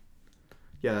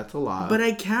 Yeah, that's a lot. But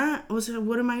I can't. O sea,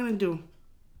 what am I gonna do?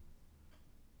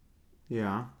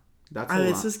 Yeah, that's a A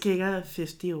lot. veces que llega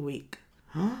 $50 a week.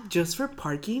 Just for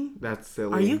parking? That's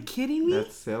silly. Are you kidding me?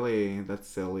 That's silly. That's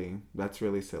silly. That's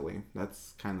really silly.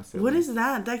 That's kind of silly. What is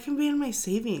that? That can be in my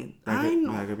saving. I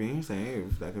know. That could be in your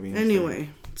save. That could be in your Anyway,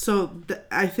 so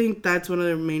I think that's one of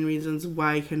the main reasons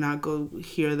why I cannot go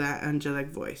hear that angelic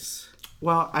voice.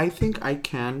 Well, I think I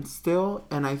can still,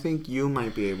 and I think you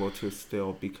might be able to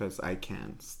still because I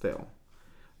can still.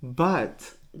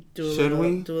 But Do a should little,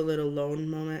 we do a little lone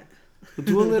moment?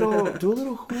 do a little?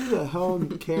 Who the hell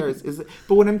cares? Is it?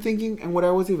 But what I'm thinking and what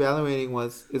I was evaluating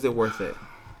was, is it worth it?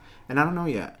 And I don't know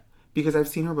yet because I've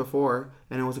seen her before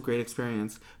and it was a great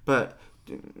experience. But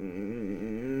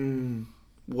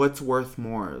what's worth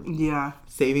more? Yeah.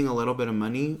 Saving a little bit of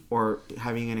money or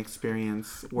having an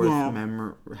experience worth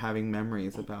Yeah. having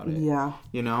memories about it? Yeah.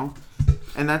 You know?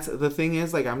 And that's the thing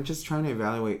is, like, I'm just trying to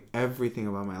evaluate everything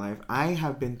about my life. I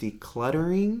have been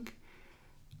decluttering.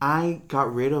 I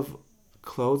got rid of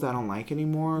clothes I don't like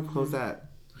anymore. Clothes that...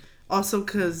 Also,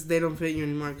 because they don't fit you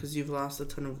anymore because you've lost a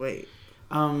ton of weight.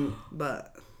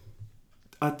 But...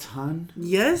 A ton?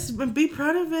 Yes, but be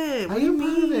proud of it. What I do you am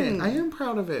proud of it. mean? I am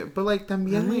proud of it. But, like,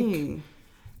 también, like... Ay.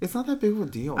 It's not that big of a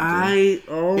deal, dude.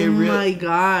 Oh It really- my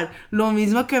God. Lo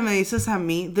mismo que me dices a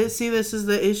mí. This is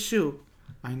the issue.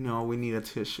 I know, we need a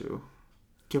tissue.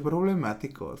 Qué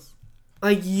problemáticos.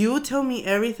 Like, you tell me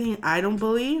everything I don't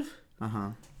believe, Uh-huh.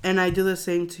 and I do the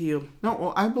same to you. No,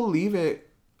 well, I believe it.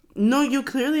 No, you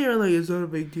clearly are like, it's not a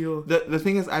big deal. The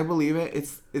thing is, I believe it.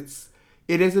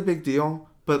 It is a big deal,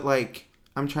 but, like,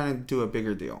 I'm trying to do a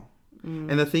bigger deal.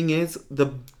 And the thing is, the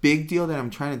big deal that I'm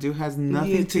trying to do has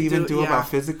nothing to even do about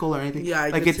physical or anything. Yeah, I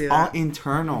like, can it's see all that.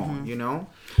 internal, you know?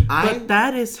 But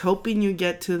that is helping you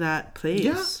get to that place.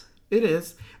 Yeah, it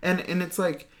is. And it's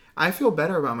like, I feel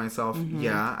better about myself.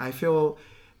 Yeah, I feel...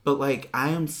 But, like, I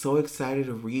am so excited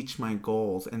to reach my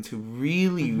goals and to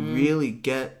really, really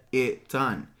get it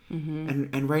done.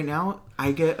 And right now,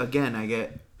 I get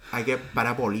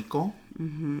parabólico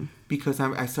because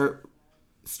I start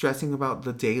stressing about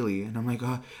the daily. And I'm like,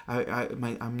 oh,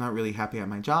 I'm not really happy at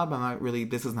my job. I'm not really...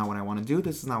 This is not what I want to do.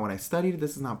 This is not what I studied.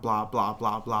 This is not blah, blah,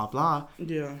 blah, blah, blah.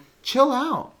 Yeah. Chill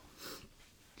out.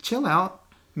 Chill out.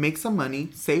 Make some money.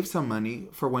 Save some money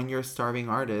for when you're a starving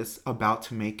artist about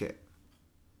to make it.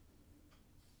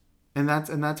 And that's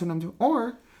what I'm doing.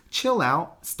 Or chill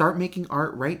out, start making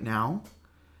art right now,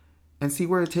 and see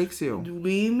where it takes you.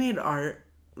 We made art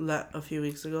a few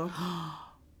weeks ago.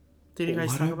 Did you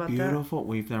guys talk about beautiful.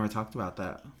 We've never talked about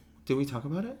that. Did we talk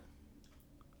about it?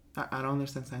 I don't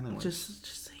understand sign language. Just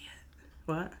say it.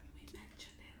 What?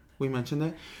 We mentioned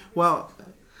it. Well,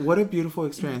 what a beautiful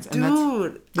experience. And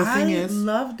Dude, the thing I is,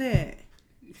 loved it.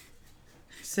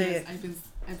 Say Yes, it.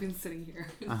 I've been sitting here.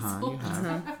 you have.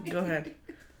 Go ahead.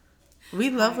 We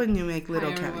love when you make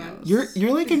little Hi, everyone. cameos.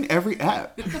 You're like in every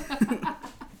app.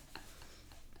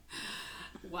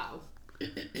 Wow.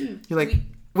 You're like,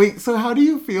 wait. So how do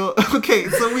you feel? Okay,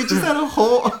 so we just had a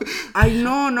whole I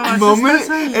know, no. moment,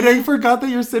 and I forgot that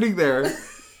you're sitting there.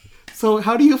 So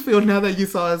how do you feel now that you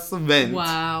saw us vent?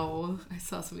 Wow. I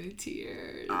saw so many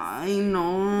tears. I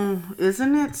know.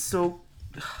 Isn't it so...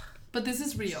 But this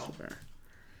is real.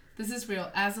 This is real.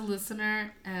 As a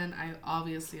listener, and I'm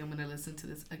going to listen to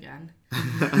this again.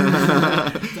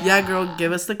 Yeah, girl,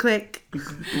 give us the click.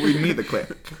 We need the click.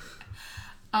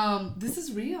 This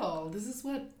is real. This is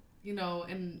what,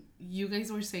 and you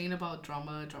guys were saying about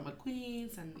drama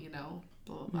queens and, blah,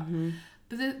 blah, blah.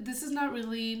 But this is not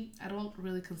really, I don't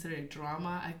really consider it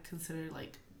drama. I consider it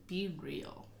like being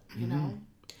real, you know?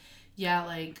 Yeah,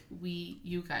 like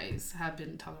you guys have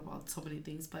been talking about so many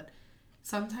things, but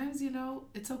sometimes,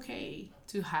 it's okay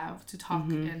to talk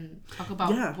and talk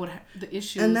about what the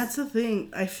issues. And that's the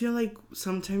thing. I feel like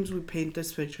sometimes we paint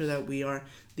this picture that we are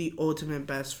the ultimate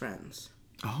best friends.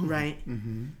 Oh. Right?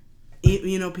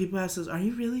 Mm-hmm. People ask us, are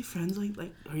you really friends?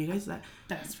 Like, are you guys that?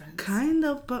 Best friends. Kind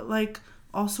of, but like,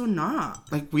 also not.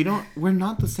 Like, we're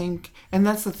not the same. And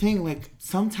that's the thing. Like,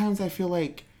 sometimes I feel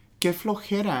like, que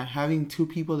flojera having two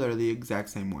people that are the exact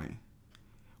same way.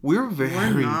 We're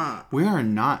not. We are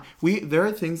not. There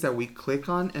are things that we click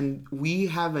on and we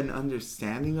have an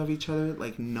understanding of each other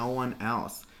like no one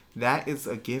else. That is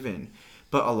a given.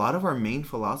 But a lot of our main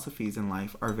philosophies in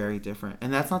life are very different.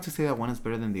 And that's not to say that one is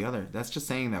better than the other. That's just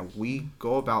saying that we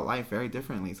go about life very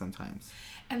differently sometimes.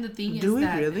 And the thing is Do we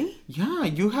that really? Yeah,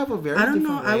 you have a very I don't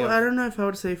different know. way I don't know if I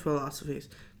would say philosophies,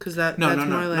 because that's more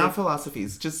like not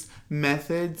philosophies. Just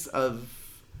methods of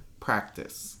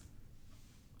practice.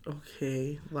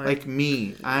 okay, Like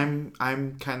me, I'm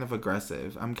kind of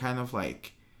aggressive. I'm kind of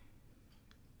like,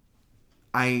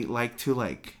 I like to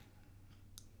like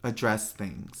address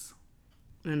things.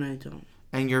 and I don't.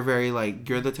 And you're very like,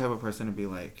 you're the type of person to be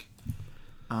like,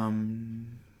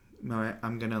 no,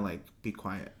 I'm gonna like be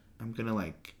quiet. I'm gonna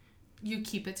like you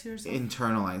keep it to yourself.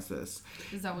 internalize this.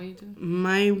 Is that what you do?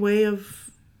 My way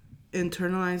of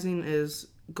internalizing is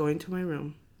going to my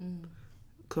room,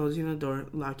 closing the door,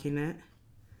 locking it,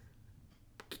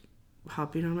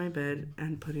 hopping on my bed,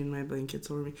 and putting my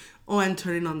blankets over me. Oh, and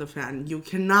turning on the fan. You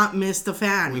cannot miss the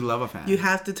fan. We love a fan. You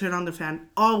have to turn on the fan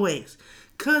always.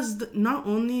 Because not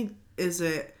only is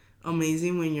it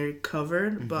amazing when you're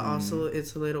covered, but also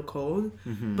it's a little cold.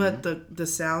 But the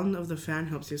sound of the fan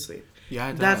helps you sleep. Yeah,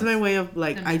 it That's does. my way of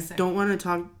like, That I makes sense. don't want to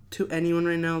talk to anyone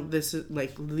right now. This is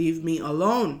like, leave me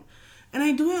alone. And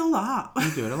I do it a lot.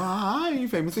 You do it a lot. You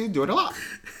famously do it a lot.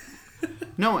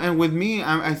 No, and with me,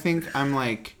 I think I'm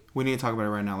like, we need to talk about it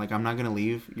right now. Like, I'm not gonna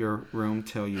leave your room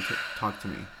till you talk to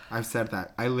me. I've said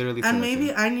that. I literally said And that to maybe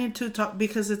you. I need to talk,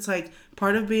 because it's like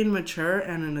part of being mature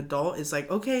and an adult is like,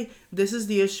 okay, this is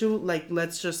the issue. Like,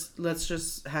 let's just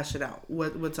hash it out.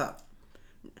 What's up?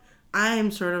 I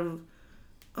am sort of,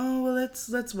 oh well,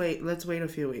 let's wait a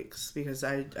few weeks, because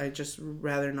I just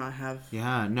rather not have.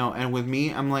 Yeah, no, and with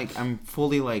me, I'm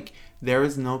fully like, there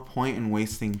is no point in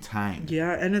wasting time.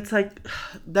 Yeah, and it's like,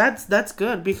 that's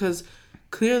good, because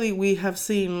clearly we have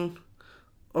seen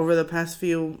over the past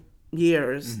few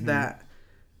years that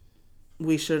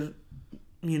we should,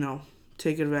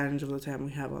 take advantage of the time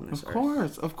we have on this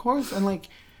earth. Of course, and like,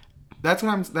 that's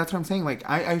what I'm saying. Like,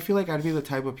 I feel like I'd be the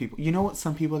type of people. You know what?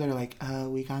 Some people that are like,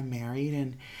 we got married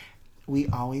and we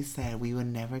always said we would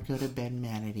never go to bed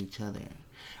mad at each other.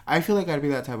 I feel like I'd be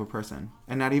that type of person,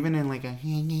 and not even in like a,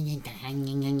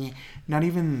 not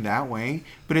even that way.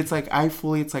 But it's like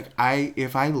it's like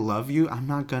if I love you, I'm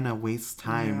not gonna waste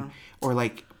time or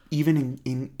like even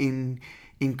in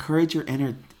encourage or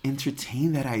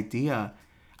entertain that idea.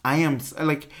 I am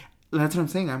like, that's what I'm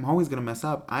saying. I'm always gonna mess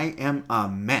up. I am a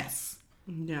mess.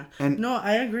 Yeah. And- no,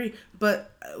 I agree.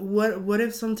 But what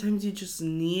if sometimes you just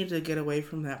need to get away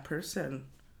from that person?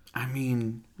 I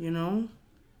mean,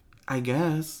 I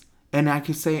guess. And I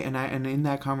could say, and in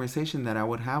that conversation that I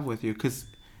would have with you, because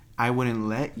I wouldn't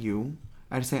let you.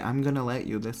 I'd say, I'm gonna let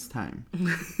you this time.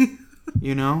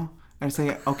 I'd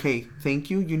say, okay, thank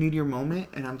you. You need your moment,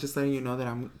 and I'm just letting you know that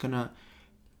I'm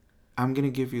gonna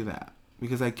give you that.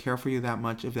 Because I care for you that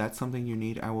much. If that's something you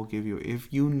need, I will give you. If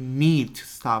you need to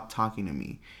stop talking to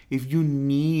me, if you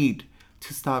need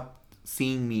to stop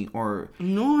seeing me, or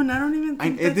No, and I don't even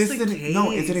think that's the case.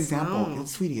 No, it's an example. No.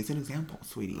 Sweetie, it's an example,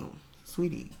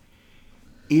 sweetie.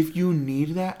 If you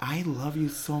need that, I love you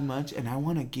so much, and I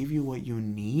want to give you what you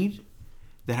need.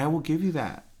 That I will give you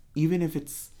that, even if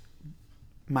it's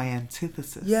my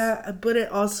antithesis. Yeah, but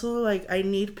it also, like, I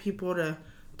need people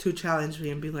to challenge me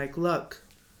and be like, look,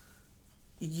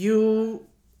 you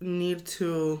need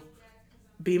to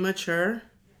be mature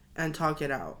and talk it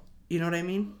out. You know what I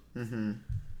mean? Mm-hmm.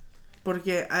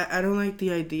 Porque I don't like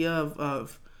the idea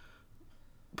of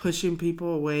pushing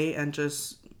people away and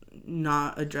just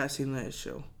not addressing the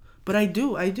issue. But I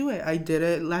do it. I did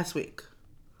it last week.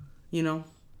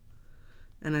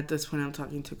 And at this point, I'm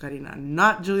talking to Karina,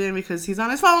 not Julian, because he's on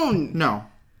his phone. No,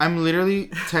 I'm literally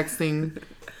texting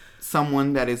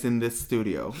someone that is in this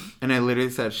studio, and I literally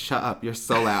said, "Shut up! You're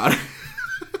so loud."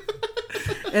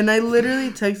 And I literally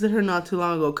texted her not too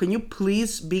long ago. Can you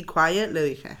please be quiet? Le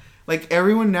dije. Like,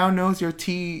 everyone now knows your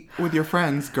tea with your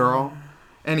friends, girl.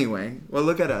 Anyway, well,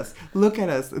 look at us. Look at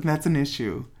us. And that's an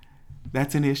issue.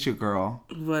 That's an issue, girl.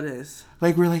 What is?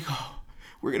 Like, we're like, oh,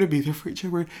 we're going to be there for each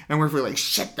other. And we're like,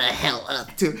 shut the hell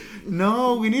up, dude.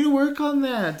 No, we need to work on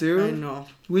that, dude. I know.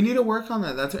 We need to work on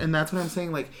that. That's what I'm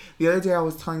saying. Like, the other day I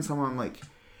was telling someone, like,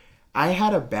 I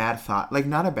had a bad thought. Like,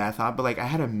 not a bad thought, but, like, I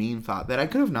had a mean thought that I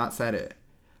could have not said it.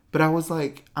 But I was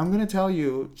like, I'm going to tell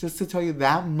you, just to tell you,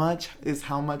 that much is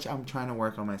how much I'm trying to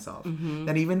work on myself. Mm-hmm.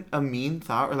 That even a mean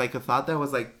thought, or like a thought that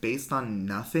was like based on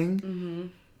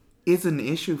nothing, is an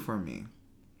issue for me.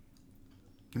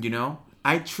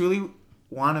 I truly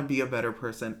want to be a better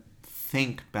person,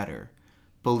 think better,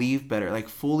 believe better, like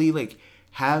fully like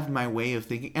have my way of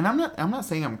thinking. And I'm not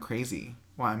saying I'm crazy.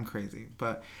 Well, I'm crazy,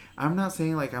 but I'm not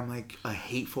saying like I'm like a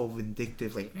hateful,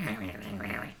 vindictive, like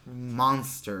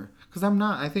monster. Because I'm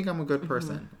not. I think I'm a good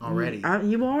person already.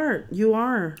 You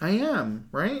are. I am,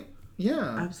 right?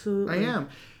 Yeah. Absolutely. I am.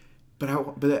 But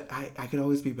I could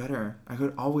always be better. I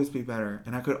could always be better.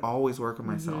 And I could always work on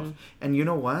myself. And you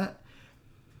know what?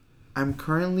 I'm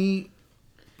currently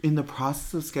in the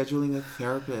process of scheduling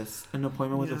an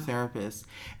appointment with a therapist.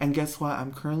 And guess what?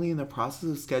 I'm currently in the process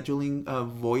of scheduling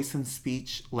voice and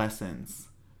speech lessons.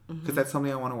 Because that's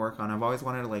something I want to work on. I've always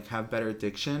wanted to like have better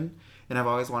diction. And I've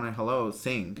always wanted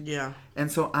sing. Yeah. And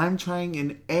so I'm trying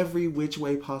in every which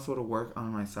way possible to work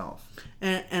on myself.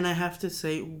 And I have to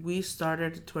say, we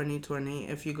started 2020,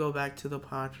 if you go back to the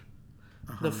pod,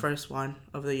 the first one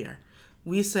of the year.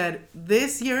 We said,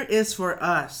 this year is for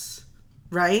us,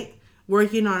 right?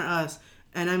 Working on us.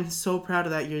 And I'm so proud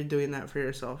of that you're doing that for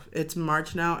yourself. It's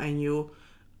March now, and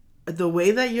the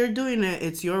way that you're doing it,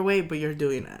 it's your way, but you're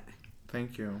doing it.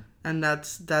 Thank you. And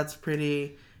that's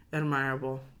pretty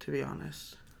admirable, to be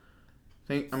honest.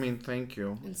 Thank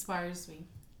you. Inspires me.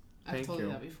 I've told you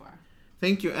that before.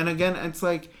 Thank you. And again, it's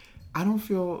like, I don't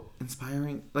feel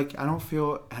inspiring. Like, I don't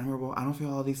feel admirable. I don't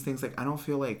feel all these things. Like, I don't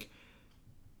feel like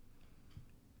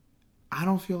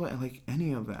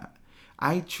any of that.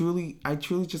 I truly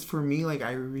just, for me, like,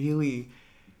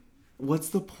 what's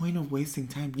the point of wasting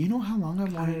time? You know how long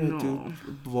I've wanted to do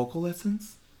vocal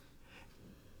lessons?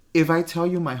 If I tell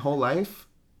you my whole life,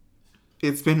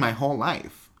 it's been my whole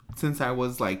life since I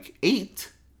was like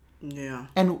 8. Yeah.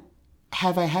 And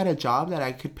have I had a job that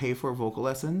I could pay for vocal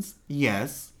lessons?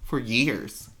 Yes, for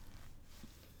years.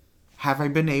 Have I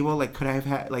been able, like, could I have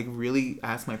had, like, really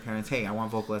asked my parents, hey, I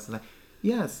want vocal lessons?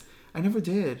 Yes, I never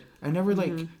did. I never,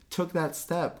 like, took that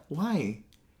step. Why?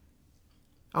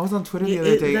 I was on Twitter the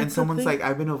other day, and someone's like,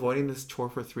 I've been avoiding this chore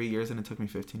for 3 years, and it took me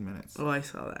 15 minutes. Oh, I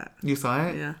saw that. You saw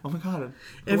it? Yeah. Oh, my God.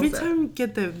 Every time you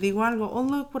get they want to go, oh,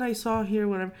 look what I saw here,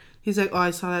 whatever. He's like, oh,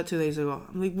 I saw that 2 days ago.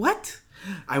 I'm like, what?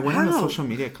 I went on a social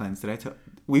media cleanse. Did I tell?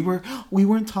 We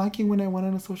weren't talking when I went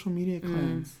on a social media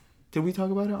cleanse. Did we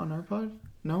talk about it on our pod?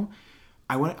 No?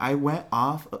 I went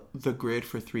off the grid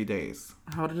for 3 days.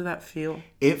 How did that feel?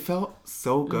 It felt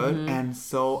so good, and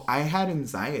so I had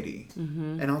anxiety.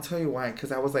 And I'll tell you why.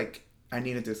 Because I was like, I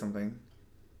need to do something.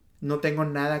 No tengo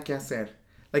nada que hacer.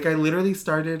 Like, I literally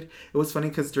started... It was funny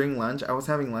because during lunch, I was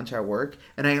having lunch at work,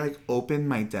 and I, like, opened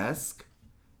my desk,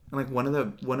 and, like, one of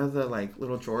the like,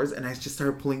 little drawers, and I just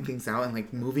started pulling things out and,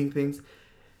 like, moving things.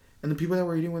 And the people that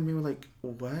were eating with me were like,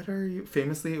 what are you...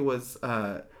 Famously, it was...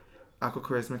 Aqua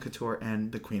Charisma Couture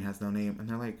and The Queen Has No Name. And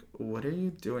they're like, what are you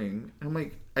doing? And I'm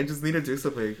like, I just need to do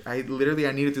something. I need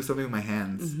to do something with my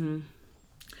hands.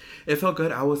 It felt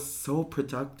good. I was so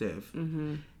productive.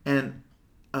 And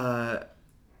I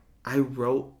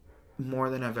wrote more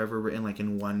than I've ever written, like,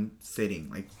 in one sitting.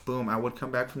 Like, boom. I would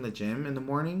come back from the gym in the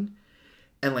morning,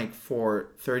 and, like, for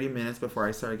 30 minutes before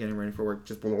I started getting ready for work,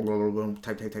 just boom, boom, boom,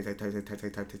 type.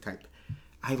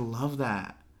 I love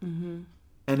that. And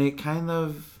it kind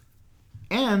of...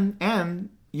 And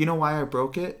you know why I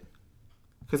broke it?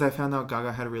 Because I found out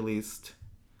Gaga had released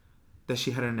that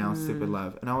she had announced Stupid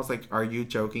Love. And I was like, are you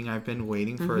joking? I've been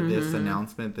waiting for this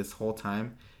announcement this whole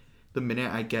time. The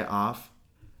minute I get off,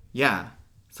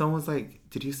 someone was like,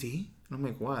 did you see? And I'm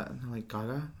like, what? And they're like,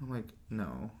 Gaga? I'm like,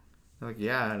 no. They're like,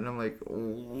 yeah. And I'm like,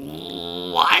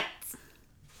 what?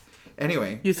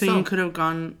 Anyway. You think you could have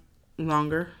gone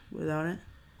longer without it?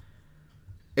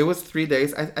 It was 3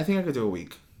 days. I think I could do a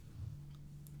week.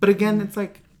 But again, it's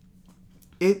like,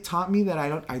 it taught me that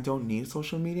I don't need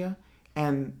social media,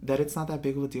 and that it's not that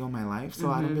big of a deal in my life,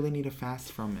 so I don't really need to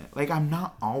fast from it. Like, I'm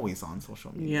not always on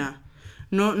social media. Yeah.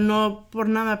 No por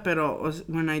nada, pero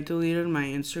when I deleted my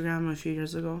Instagram a few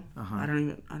years ago, I don't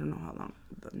know how long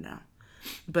now.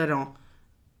 But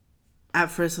at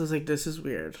first I was like, this is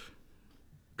weird.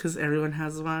 Because everyone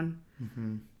has one.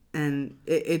 And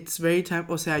it's very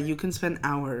O sea, you can spend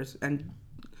hours and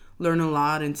learn a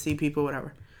lot and see people,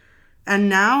 whatever. And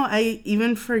now I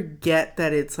even forget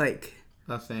that it's like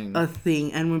a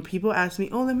thing. And when people ask me,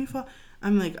 oh, let me follow,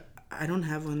 I'm like, I don't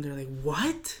have one. They're like,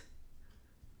 what?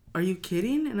 Are you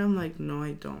kidding? And I'm like, no,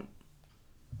 I don't.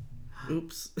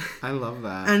 Oops. I love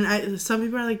that. And some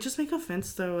people are like, just make a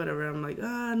Finsta or whatever. I'm like,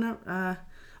 no.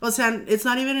 O sea, it's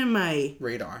not even in my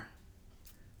radar.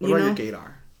 What about your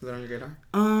gaydar? Is that on your gaydar?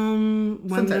 When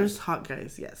Sometimes. There's hot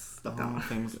guys, yes. Oh,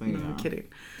 famously. No, I'm kidding.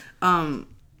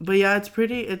 But yeah, I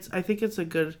think it's a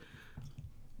good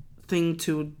thing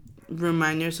to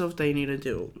remind yourself that you need to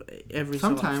do every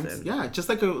sometimes, so often. Yeah, just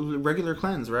like a regular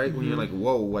cleanse, right? When you're like,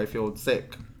 whoa, I feel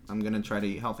sick. I'm going to try to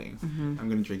eat healthy. I'm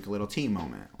going to drink a little tea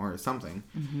moment or something.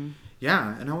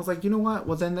 Yeah, and I was like, you know what?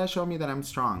 Well, then that showed me that I'm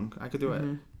strong. I could do it,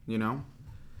 you know?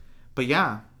 But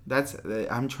yeah,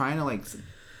 I'm trying to, like,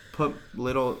 put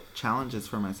little challenges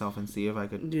for myself and see if I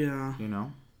could, Yeah. you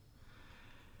know?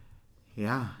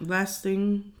 Yeah. Last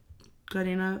thing,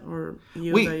 Karina, or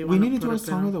you Wait, that you we wanna need to put do a up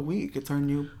song in? of the week. It's our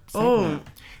new Oh. segment.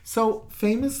 So,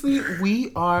 famously,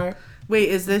 we are... Wait,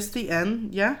 is this the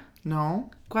end? Yeah?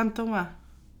 No, ¿Cuánto va?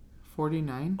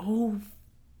 49. Oh,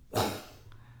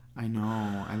 I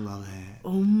know. I love it.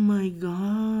 oh my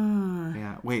god.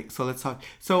 Yeah. Wait, so let's talk.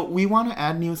 So, we want to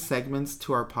add new segments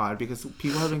to our pod because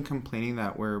people have been complaining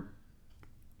that we're...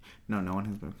 No one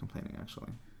has been complaining,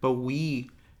 actually. But we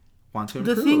want to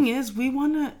improve. The thing is,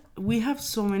 we have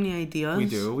so many ideas.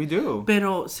 We do.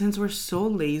 Pero since we're so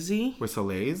lazy, We're so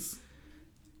lazy.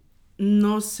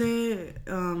 no sé,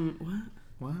 what?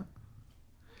 What?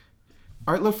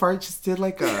 Art Lafarge just did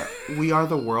like a "We Are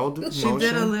the World" She motion.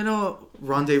 did a little,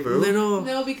 rendezvous.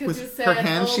 No, because With you her said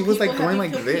hand, she was, like, people have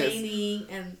going been like this. complaining,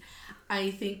 and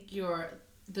I think you're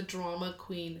the drama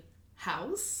queen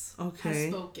house Okay. has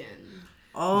spoken.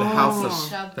 oh. the house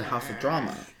Each of other. the House of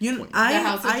Drama. You know, Queen. The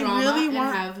house of I drama really and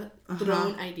want, have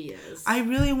thrown ideas. I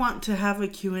really want to have a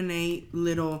Q&A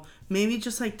little, maybe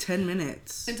just like 10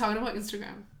 minutes. and talking about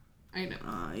Instagram. I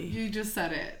know. You just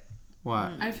said it.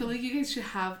 What? I feel like you guys should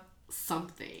have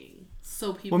something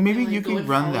so people. Well, maybe can, like, you go can and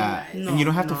run follow that, you guys. and you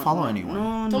don't have to follow anyone.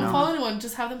 No, Don't No. follow anyone.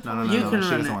 Just have them follow No. You can She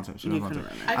run doesn't it. want to. She You doesn't want can to.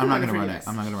 run it. I can I'm not run it gonna for run you it. guys.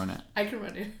 I'm not gonna run it. I can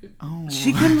run it. Oh.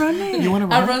 She can run it. You want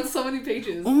to I've run? run so many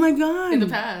pages Oh my god. in the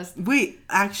past. Wait,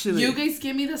 actually. You guys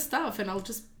give me the stuff, and I'll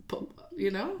just put.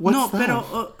 You know. What no, stuff? pero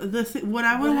what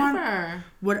I would want, Whatever.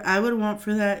 what I would want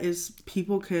for that is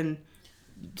people can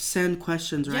send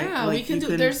questions, right? Yeah, Like, we can you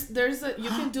do. There's a. You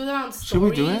can do that on stories. Should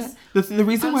we do it? The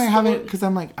reason On why I haven't, story- because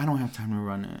I'm like, I don't have time to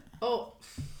run it. Oh,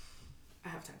 I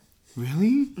have time.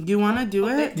 Really? You want to do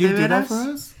it? You De do that veras?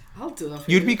 for us? I'll do that.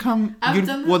 For You'd you. become. I've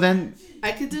done that. Well, then.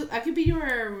 I could do. I could be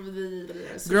your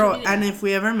social Girl, media. and if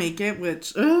we ever make it,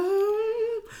 which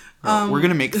We're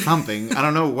gonna make something. I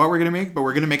don't know what we're gonna make, but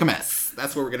we're gonna make a mess.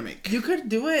 That's what we're gonna make. you could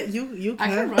do it, you I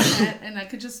can. can run it, and I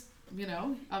could just,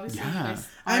 obviously. Yeah. You guys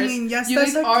I are- mean, yes, you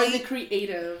that's guys are okay. the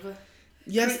creative.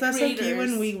 Yes, that's okay creators.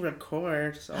 when we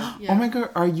record. So Yeah. Oh my god,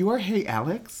 are you our Hey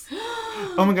Alex?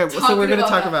 Oh my god, so Talking we're gonna about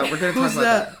talk that. about. We're gonna talk Who's about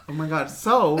that? that. Oh my god,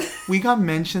 so we got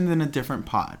mentioned in a different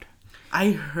pod.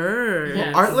 I heard.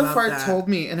 Yes. Art about Lafarge that. told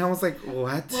me, and I was like,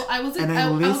 what? Well, I was. and I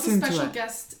was a listened special to it.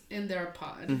 guest in their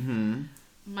pod. Mm-hmm.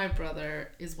 My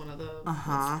brother is one of the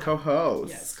Co-host.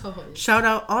 yes co-hosts. Shout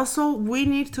out. Also, we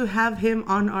need to have him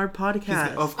on our He's,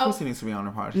 podcast. of course, he needs to be on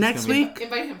our pod. He's Next gonna be- week?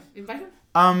 Invite him. Invite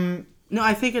him. No,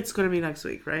 I think it's gonna be next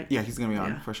week, right? Yeah, he's gonna be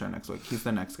on Yeah. for sure next week. He's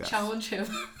the next guy. Challenge him.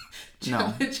 No.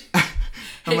 Challenge. I'm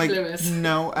Hey, like, Lewis.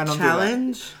 no, I don't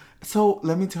Challenge. do that. So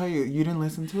let me tell you, you didn't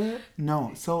listen to it?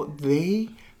 No. So they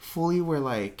fully were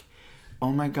like,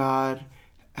 oh my god,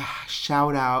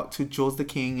 shout out to Jules the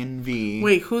King and V.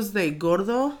 Wait, who's they?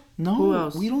 Gordo? no, who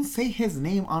else? we don't say his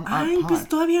name on our Ay, pues pod.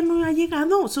 todavía no ha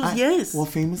llegado. So yes. Well,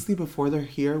 famously, before they're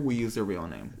here, we use their real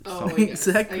name. Oh, So, I guess,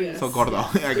 Exactly. I guess. so Gordo,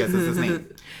 I guess is his name.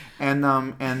 And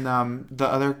the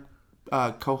other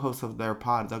co-host of their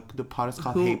pod, the pod is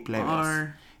called Who Hey Plebes.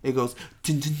 are- It goes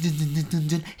dun, dun, dun, dun, dun, dun,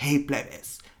 dun, Hey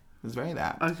Plebes. It's very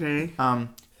that. Okay.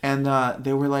 And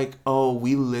they were like, oh,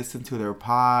 we listen to their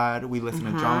pod. We listen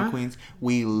to Drama Queens.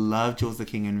 We love Jules the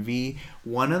King and V.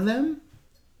 One of them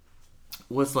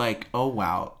was like, oh,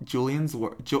 wow. Jules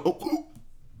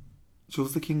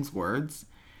the King's words,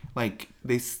 like,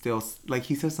 they still, like,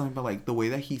 he says something about, like, the way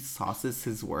that he sauces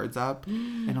his words up.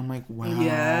 And I'm like, wow.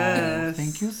 Yes.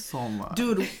 Thank you so much.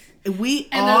 Dude, we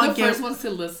And all they're the get. first ones to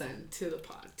listen to the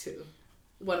pod too.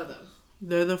 One of them.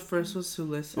 They're the first ones to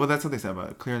listen. Well, that's what they said,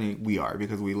 but clearly we are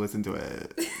because we listen to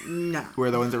it. No.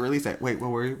 We're the ones that release it. Wait, what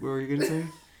were you going to say?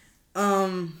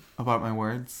 About my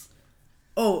words?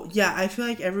 Oh, yeah, I feel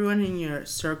like everyone in your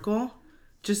circle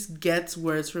just gets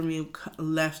words from you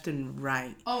left and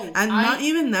right. Oh, and not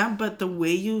even that, but the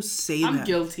way you say I'm them.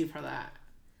 guilty for that.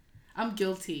 I'm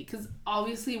guilty because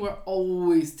obviously we're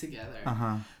always together.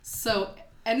 So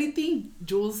anything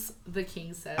Jules the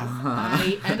King says,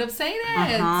 I end up saying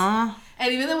it.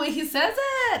 And even the way he says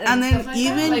it. And then stuff like that.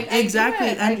 even, Like, I do exactly,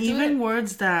 it. I and do even it.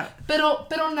 words that... Pero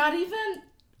not even,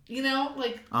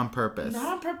 like... On purpose.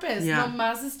 Not on purpose. Yeah.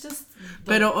 Nomás it's just...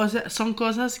 Pero, o sea, son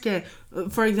cosas que...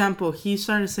 For example, he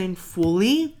started saying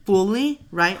fully,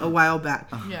 right, a while back.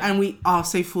 Yeah. And we all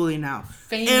say fully now.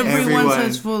 Famous. Everyone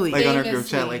says fully. Like on our group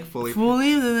chat, Famously. like fully.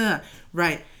 Fully,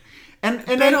 right. And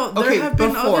Pero there have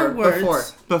been other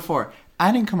words. Before,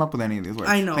 I didn't come up with any of these words.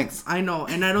 I know. Thanks. I know.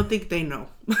 And I don't think they know.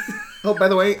 Oh, by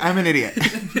the way, I'm an idiot.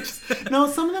 No,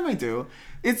 some of them I do.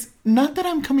 It's not that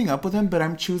I'm coming up with them, but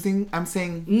I'm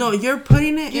saying... No, you're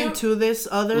putting it into this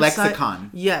other lexicon. side.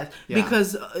 Yes, Yeah.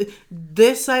 because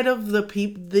this side of the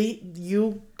people,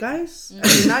 you guys, I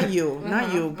mean, not you,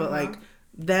 not you, but like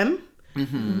them,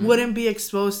 wouldn't be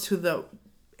exposed to the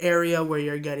area where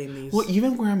you're getting these. Well,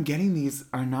 even where I'm getting these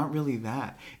are not really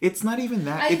that. It's not even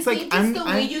that. I It's think like it's the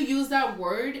way you use that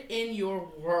word in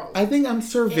your world. I think I'm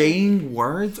surveying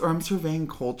words or I'm surveying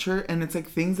culture, and it's like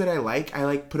things that I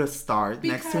like put a star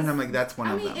next to, and I'm like, that's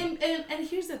one of them. And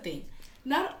here's the thing.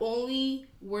 Not only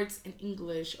words in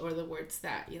English or the words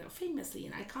that, famously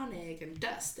and iconic and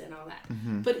dust and all that,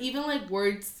 but even like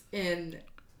words in,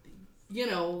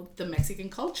 the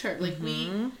Mexican culture. Like we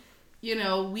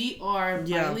are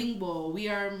bilingual. We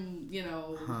are,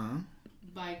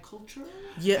 bicultural.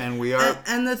 Yeah, and we are.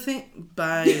 And the thing,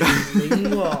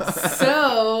 bilingual.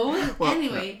 So,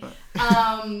 anyway,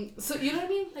 so you know what I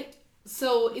mean? Like,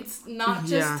 so it's not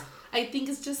just. Yeah. I think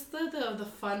it's just the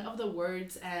fun of the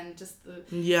words and just the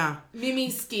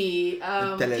mimiski,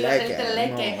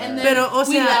 Teleleque. and then Pero, o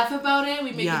we sea, laugh about it,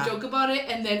 we make yeah. a joke about it,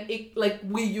 and then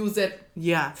we use it.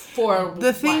 Yeah. For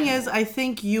the thing is, I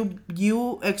think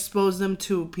you expose them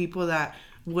to people that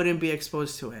wouldn't be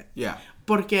exposed to it. Yeah.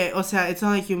 Porque, o sea, it's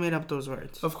not like you made up those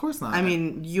words. Of course not. I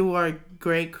mean, you are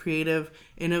great, creative,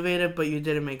 innovative, but you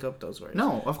didn't make up those words.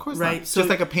 No, of course right? not. So, just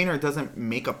like a painter doesn't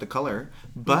make up the color,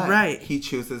 but he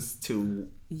chooses to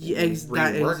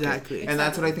rework exactly. it. And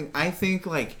that's what I think. I think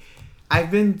like I've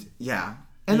been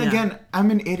And again, I'm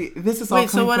an idiot. This is all.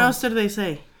 Wait, so what else did they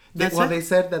say? They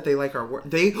said that they like our work.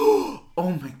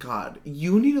 Oh my god,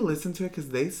 you need to listen to it because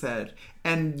they said,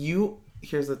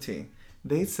 here's the tea.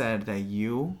 They said that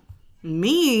you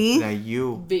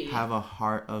have a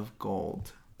heart of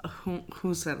gold.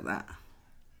 Who said that?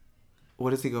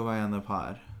 What does he go by on the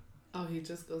pod? Oh, he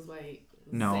just goes by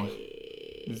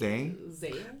Zay?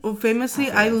 Well,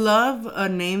 famously, I love a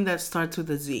name that starts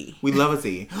with a Z. We love a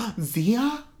Z.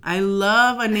 Zia? I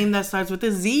love a name that starts with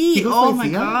a Z. Oh my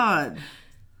god.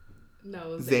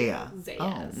 No, Zaya. Zaya.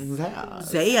 Oh,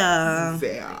 Zaya.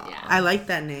 Zaya. I like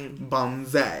that name.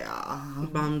 Bonzaya.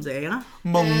 Bonzaya.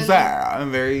 Bonzaya.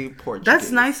 I'm very Portuguese. That's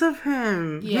nice of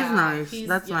him. Yeah, He's nice.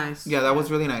 That's nice. Yeah, that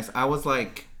was really nice. I was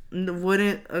like...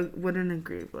 Wouldn't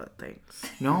agree, but thanks.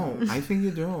 No, I think you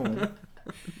do.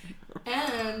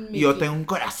 And Mickey. Yo tengo un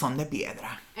corazón de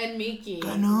piedra. And Mickey.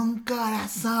 Con un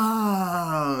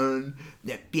corazón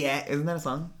de piedra. Isn't that a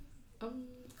song?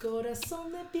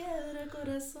 Corazón de piedra,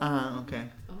 corazón. Okay.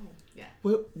 Oh, yeah.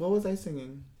 What was I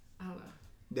singing? I don't know.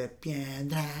 De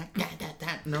piedra.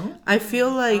 No? I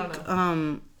feel like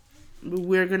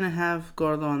we're gonna have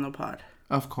Gordo on the pod,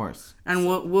 Of course. and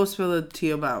we'll spill the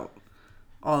tea about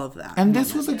all of that. And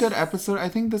this was a good episode. I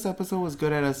think this episode was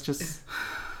good at us just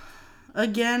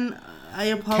Again, I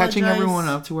apologize. catching everyone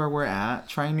up to where we're at,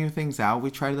 trying new things out. We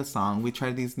tried the song. We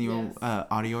tried these new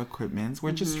audio equipments.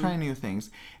 We're just trying new things.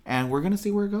 And we're going to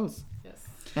see where it goes. Yes.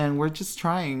 And we're just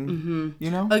trying, you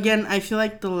know? Again, I feel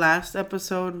like the last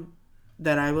episode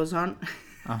that I was on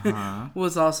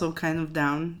was also kind of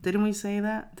down. Didn't we say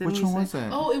that? Which one was it?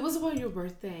 Oh, it was about your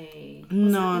birthday.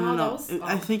 No.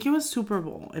 I think it was Super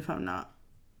Bowl, if I'm not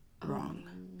wrong.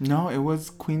 No, it was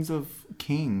Queens of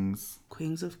Kings.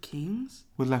 Queens of Kings?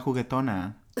 With La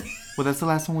Juguetona. Well, that's the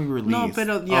last one we released. No,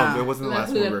 pero yeah. Oh, it wasn't the La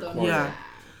last one we Juguetona. recorded. Yeah.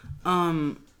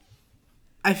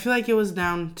 I feel like it was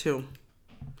down too.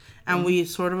 And we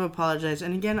sort of apologized.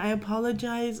 And again, I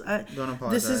apologize. Don't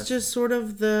apologize. This is just sort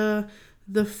of the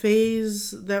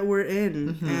phase that we're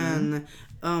in.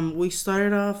 And we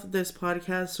started off this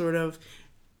podcast sort of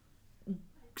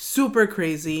super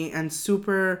crazy and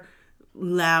super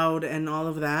loud and all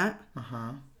of that.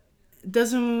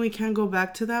 Doesn't mean we can't go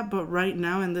back to that, but right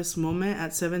now in this moment at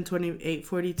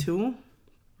 7:28:42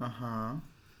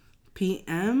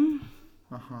 p.m.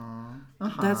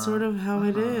 That's sort of how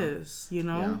it is, you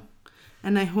know? Yeah.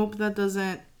 And I hope that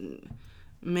doesn't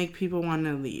make people want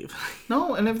to leave.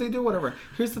 No, and if they do, whatever.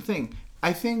 Here's the thing.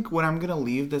 I think when I'm going to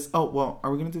leave this... Oh, well,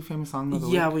 are we going to do famous song of the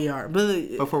week? Yeah, we are.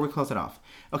 But Before we close it off.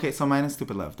 Okay, so mine is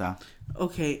Stupid Love, da.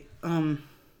 Okay,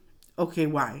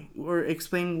 why? Or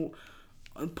explain...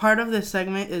 Part of this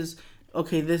segment is,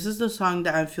 okay, this is the song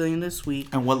that I'm feeling this week.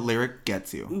 And what lyric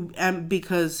gets you. And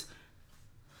because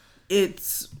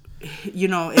it's...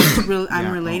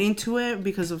 I'm relating to it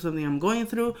because of something I'm going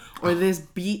through, or this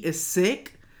beat is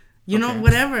sick, know,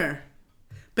 whatever.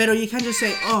 Pero you can't just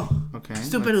say,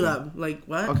 Stupid Love. Like,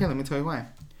 what? Okay, let me tell you why.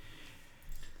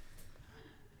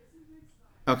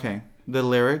 Okay, the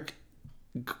lyric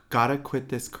Gotta quit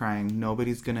this crying.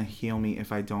 Nobody's gonna heal me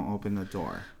if I don't open the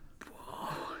door.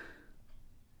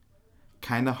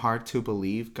 Kinda hard to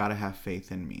believe. Gotta have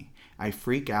faith in me. I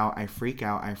freak out. I freak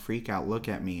out. I freak out. Look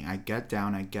at me. I get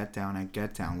down. I get down. I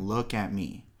get down. Look at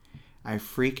me. I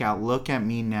freak out. Look at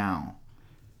me now.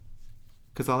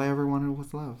 Because all I ever wanted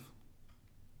was love.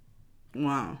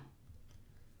 Wow.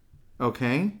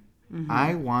 Okay? Mm-hmm.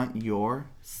 I want your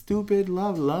stupid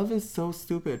love. Love is so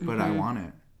stupid, but I want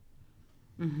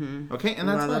it. Mm-hmm. Okay? And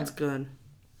that's that's good.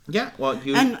 Yeah. Well,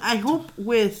 you... And I hope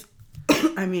with...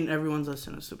 I mean, everyone's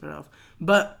listening to Stupid Love.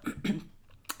 But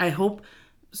I hope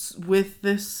with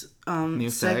this New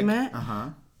segment,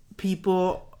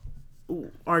 people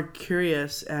are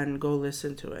curious and go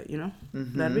listen to it, you know?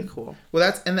 Mm-hmm. That'd be cool.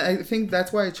 Well, I think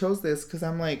that's why I chose this, because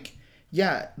I'm like,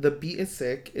 yeah, the beat is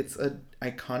sick. It's an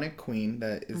iconic queen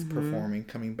that is performing,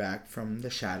 coming back from the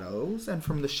shadows and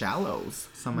from the shallows,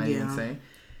 some might even say.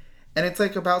 And it's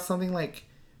like about something like,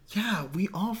 yeah, we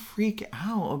all freak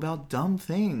out about dumb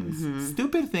things,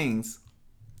 stupid things.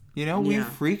 You know, we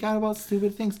freak out about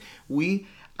stupid things.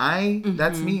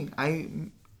 That's me. I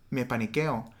me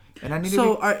paniqueo. And I need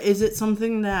is it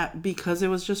something that because it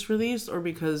was just released, or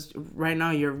because right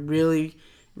now you're really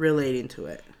relating to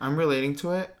it? I'm relating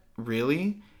to it,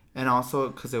 really. And also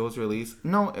because it was released.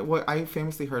 No, I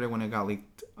famously heard it when it got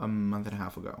leaked a month and a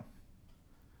half ago.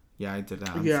 Yeah, I did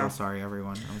that. I'm so sorry,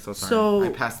 everyone. I'm so sorry. So,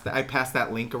 I passed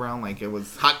that link around like it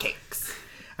was hotcakes.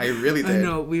 I really did. I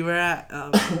know. We were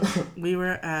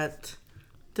at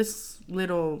this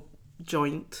little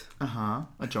joint. A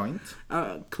joint.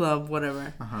 Club,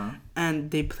 whatever.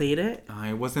 And they played it.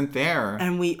 I wasn't there.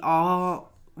 And we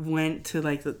all went to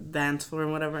like the dance floor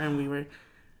and whatever, and we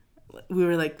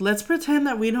were like, let's pretend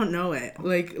that we don't know it.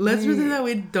 Like, let's pretend that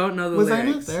we don't know the lyrics. Was I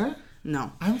not there?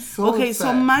 No. I'm so okay, upset.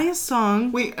 so my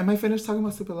song... Wait, am I finished talking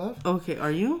about Stupid Love? Okay,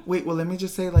 are you? Wait, well, let me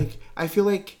just say, like, I feel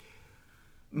like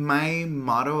my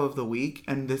motto of the week,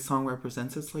 and this song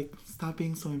represents, it's like, stop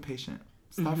being so impatient.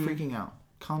 Stop freaking out.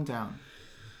 Calm down.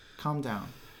 Calm down.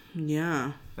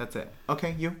 Yeah. That's it.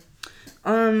 Okay, you?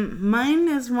 Mine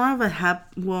is more of a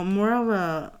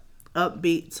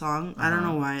upbeat song. I don't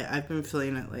know why. I've been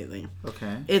feeling it lately.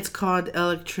 Okay. It's called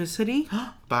Electricity.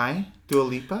 By Dua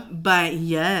Lipa?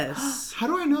 Yes. How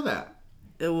do I know that?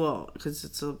 Because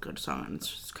it's a good song and it's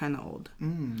just kind of old.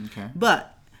 Okay.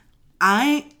 But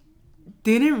I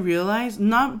didn't realize,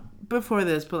 not before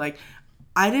this, but like,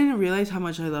 I didn't realize how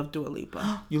much I love Dua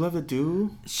Lipa. You love the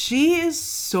Dua? She is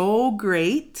so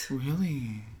great.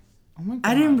 Really? Oh my God.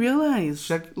 I didn't realize.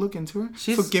 Should I look into her?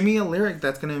 So give me a lyric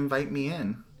that's going to invite me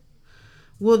in.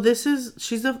 Well,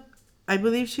 I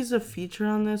believe she's a feature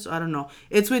on this. I don't know.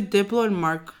 It's with Diplo and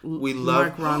Mark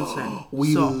Ronson.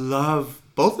 We love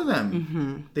both of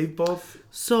them. They both.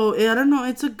 So, I don't know.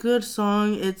 It's a good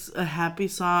song. It's a happy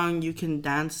song. You can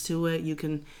dance to it. You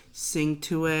can sing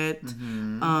to it.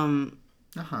 And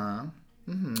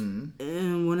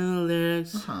one of the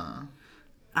lyrics.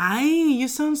 You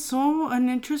sound so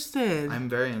uninterested. I'm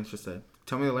very interested.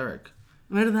 Tell me the lyric.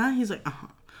 ¿Verdad? He's like,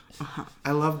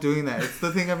 I love doing that. It's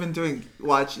the thing I've been doing.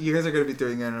 Watch, you guys are going to be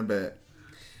doing it in a bit.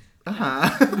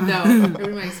 No, it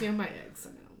reminds me of my ex.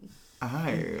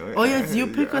 Oh, yes, you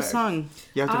pick a song.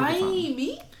 You have to pick a song.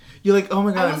 Me? You're like, oh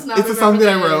my God, it's a song that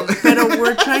I wrote. But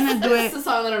we're trying to do it. It's the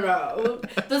song that I wrote.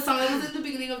 The song that was in the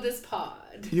beginning of this pod.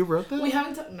 You wrote that? We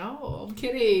haven't no, I'm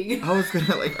kidding. I was going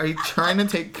to are you trying to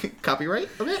take copyright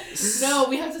of it? No,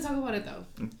 we have to talk about it though,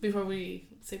 before we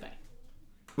say bye.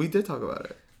 We did talk about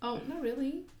it. Oh, not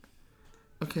really.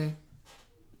 Okay.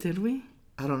 Did we?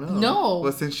 I don't know. No.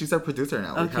 Well, since she's our producer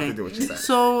now, we have to do what she said.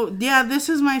 So, yeah, this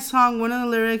is my song. One of the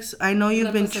lyrics, I know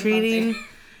you've been treating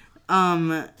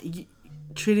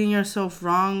yourself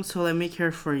wrong, so let me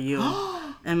care for you.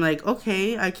 I'm like,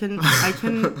 okay, I can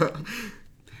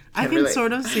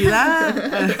sort of see that.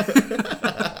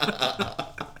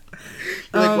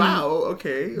 You're like, wow,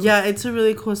 okay. Yeah, it's a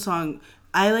really cool song.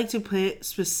 I like to play it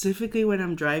specifically when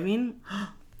I'm driving,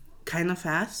 kind of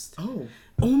fast.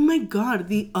 Oh my God!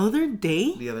 The other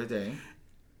day,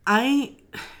 I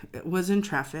was in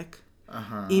traffic.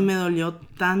 Y me dolió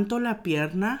tanto la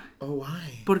pierna. Oh,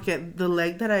 why? Porque the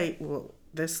leg that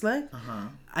this leg,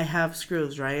 I have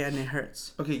screws, right? And it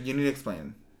hurts. Okay, you need to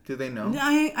explain. Do they know?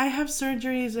 I have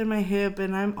surgeries in my hip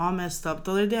and I'm all messed up.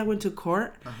 The other day I went to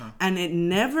court and it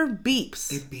never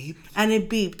beeps. It beeped? And it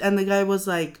beeped. And the guy was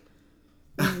like,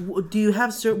 do you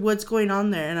have what's going on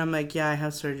there? And I'm like, yeah, I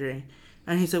have surgery.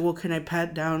 And he said, well, can I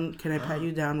pat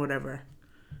you down, whatever.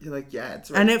 You're like, yeah, it's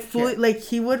right. And it fully, like,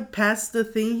 he would pass the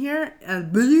thing here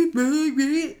and beep, beep,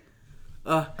 beep.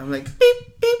 I'm like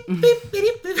beep beep beep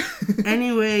beep beep.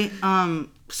 Anyway,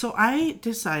 so I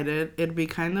decided it'd be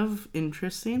kind of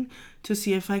interesting to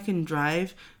see if I can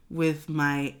drive with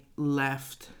my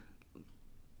left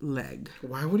leg.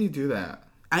 Why would you do that?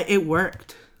 It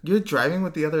worked. You're driving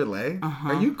with the other leg?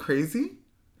 Are you crazy?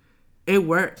 It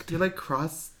worked. You're like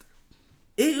crossed.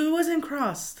 It wasn't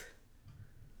crossed.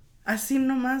 Así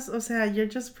nomás, o sea, you're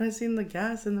just pressing the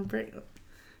gas and the brake.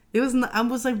 It was not, I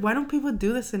was like, why don't people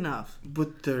do this enough?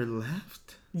 With their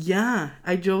left? Yeah,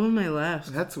 I drove with my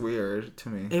left. That's weird to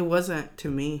me. It wasn't to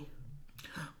me.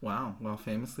 Wow. Well,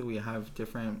 famously, we have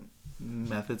different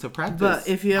methods of practice. But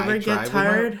if you ever I get drive with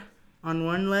tired on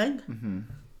one leg, Mm-hmm.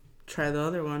 try the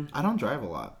other one. I don't drive a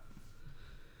lot.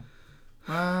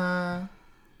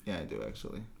 Yeah, I do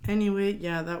actually. Anyway,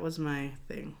 yeah, that was my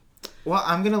thing. Well,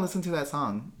 I'm gonna listen to that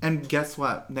song, and guess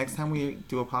what? Next time we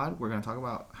do a pod, we're gonna talk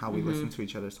about how we listen to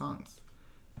each other's songs.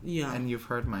 Yeah. And you've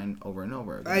heard mine over and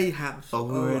over again. I have.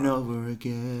 Over and over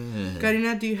again.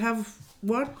 Karina, do you have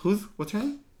what? What's her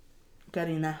name?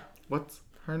 Karina. What's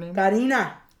her name?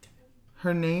 Karina.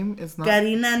 Her name is not.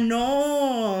 Karina,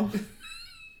 no.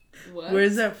 What?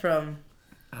 Where's that from?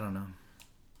 I don't know.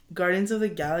 Guardians of the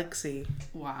Galaxy.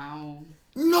 Wow.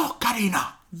 No,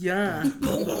 Karina. Yeah.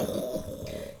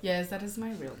 Yes, that is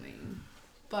my real name.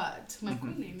 But my full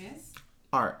name is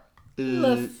Art.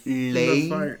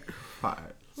 Lafart.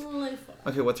 Fart. Lafart.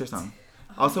 Okay, what's your song?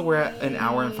 Also, we're at an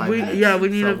hour and 5 We- minutes. yeah, we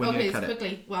need so to- we need Okay, to cut so it.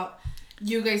 quickly. Well,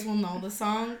 you guys will know the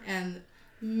song, and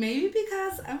maybe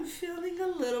because I'm feeling a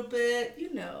little bit,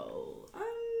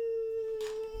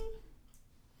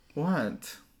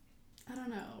 What? I don't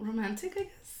know, romantic, I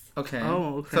guess. Okay.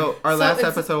 Oh, okay. So our So last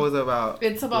it's- episode was about.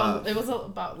 It love. was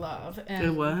about love, and It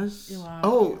was? Wow.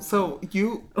 Oh, so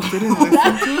you didn't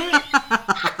listen to it?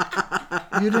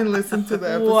 You didn't listen to the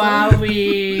episode?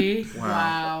 Wowie.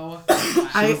 Wow.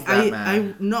 Wow. was that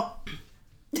mad. no.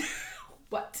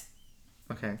 What?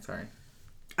 Okay, sorry.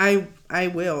 I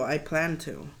will. I plan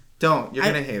to. Don't. You're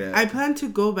gonna hate it. I plan to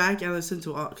go back and listen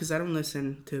to all, because I don't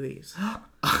listen to these.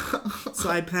 So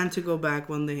I plan to go back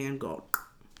one day and go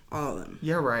all of them.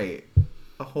 You're right.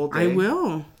 A whole day. I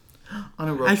will. On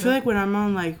a road I trip? feel like when I'm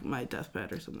on like my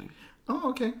deathbed or something. Oh,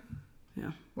 okay.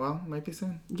 Yeah. Well, might be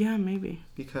soon Yeah, maybe.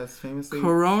 because famously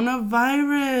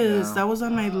Coronavirus. Yeah. That was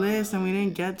on my list and we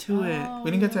didn't get to it.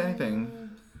 we didn't get to anything,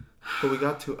 but we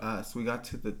got to us. We got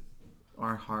to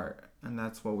our heart, and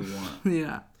that's what we want.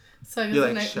 Yeah. So I guess You're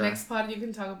the like, sure. next pod you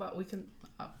can talk about. We can.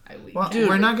 Well, Dude.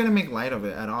 we're not gonna make light of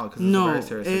it at all because it's a No, very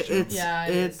serious issue. it's Yeah,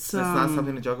 it is. it's It's not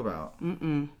something to joke about.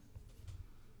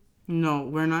 No,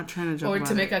 we're not trying to joke Or about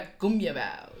to make it. a cumbia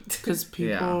about. Because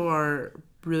people Yeah. are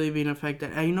really being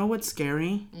affected. And you know what's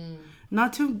scary?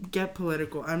 Not to get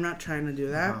political. I'm not trying to do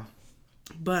that. Wow.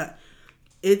 But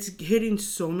it's hitting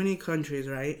so many countries,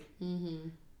 right? Mm-hmm.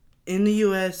 In the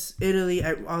U.S., Italy,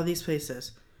 all these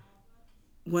places.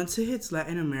 Once it hits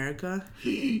Latin America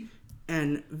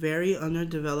and very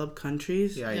underdeveloped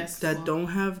countries Yeah. Yes. that don't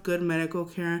have good medical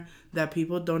care, that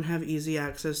people don't have easy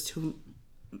access to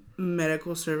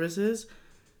medical services,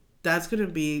 that's going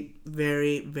to be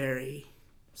very, very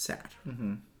sad.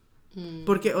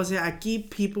 Porque, o sea, aquí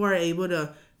people are able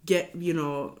to get,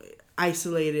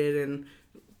 isolated and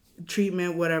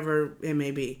treatment, whatever it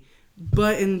may be.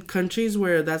 But in countries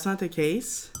where that's not the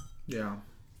case, Yeah.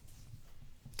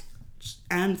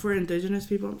 and for indigenous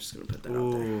people, I'm just going to put that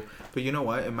out there. Ooh, but you know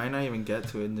what? It might not even get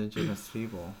to indigenous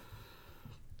people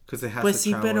because it has But to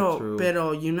sí, travel through.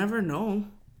 pero you never know.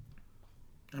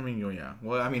 I mean, yeah.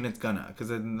 Well, I mean, it's gonna because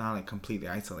it's not like completely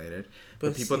isolated. But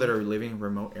But people sí. that are living in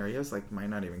remote areas like might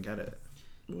not even get it.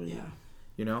 Yeah.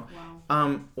 You know.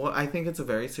 Wow. Well, I think it's a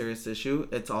very serious issue.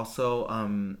 It's also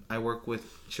I work with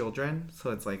children,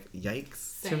 so it's like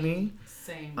yikes to me.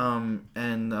 Same.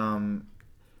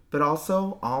 But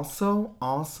also,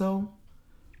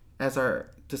 as our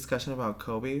discussion about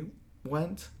Kobe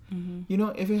went,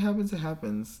 if it happens, it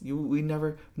happens.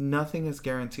 Nothing is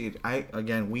guaranteed.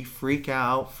 We freak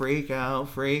out.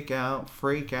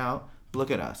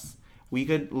 Look at us. We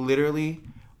could literally,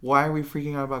 why are we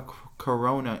freaking out about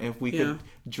Corona if we could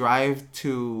drive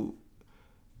to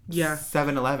Yeah.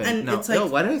 7-Eleven? And No, it's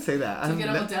like- why did I say that? To get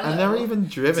a Modelo. I've never even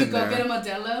driven to go there. get a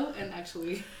Modelo and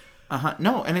actually.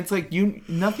 No, and it's like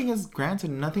nothing is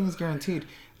granted, nothing is guaranteed.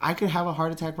 I could have a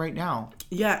heart attack right now.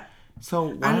 Yeah. So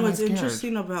why And am I what's scared?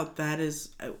 interesting about that is,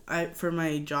 I for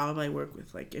my job, I work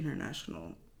with like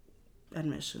international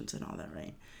admissions and all that,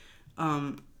 right?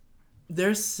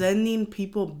 They're sending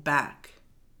people back.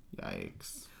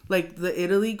 Yikes. Like the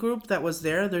Italy group that was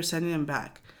there, they're sending them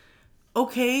back.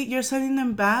 Okay, you're sending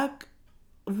them back.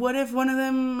 What if one of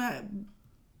them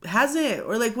has it?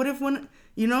 Or like, what if one,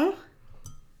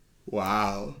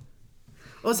 Wow.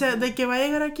 O sea, de que va a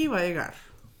llegar aquí, va a llegar.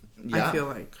 Yeah. I feel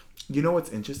like. You know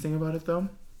what's interesting about it, though?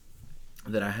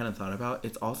 That I hadn't thought about?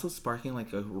 It's also sparking,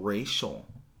 like, a racial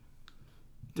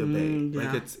debate.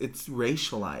 Yeah. Like, it's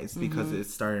racialized because it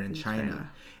started in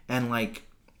China. And, like,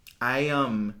 I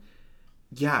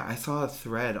saw a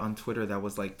thread on Twitter that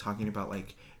was, like, talking about,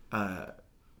 like,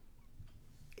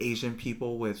 Asian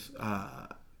people with,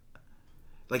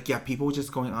 like, yeah, people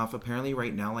just going off. Apparently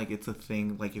right now, like, it's a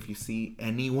thing. Like, if you see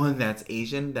anyone that's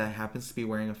Asian that happens to be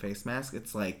wearing a face mask,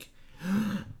 it's like,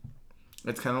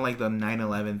 it's kind of like the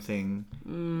 9/11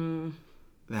 thing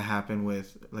that happened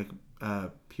with, like,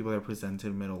 people that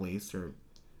presented Middle East or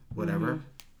whatever.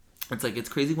 It's like, it's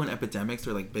crazy when epidemics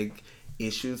or, like, big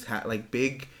issues, like,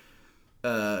 big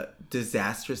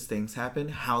disastrous things happen,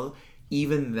 how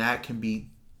even that can be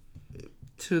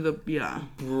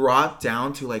brought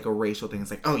down to, like, a racial thing. It's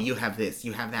like, oh, you have this,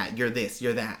 you have that, you're this,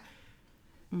 you're that.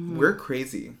 We're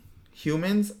crazy.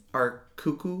 Humans are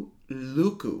cuckoo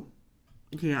luku.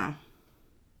 Yeah.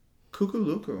 Cuckoo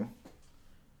luku.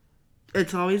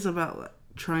 It's always about like,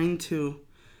 trying to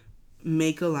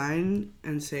make a line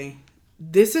and say,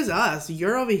 this is us,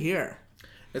 you're over here.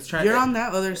 It's trying. You're on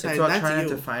that other side. It's about That's trying you.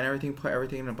 to define everything, put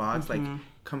everything in a box, like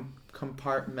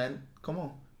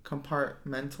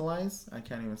compartmentalize. I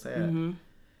can't even say it.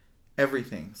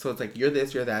 Everything. So it's like, you're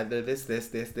this, you're that, they're this.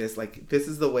 Like, this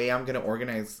is the way I'm gonna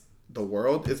organize the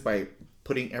world, is by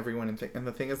putting everyone in. And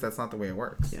the thing is, that's not the way it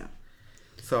works. Yeah.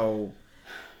 So,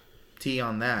 T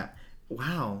on that.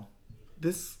 Wow,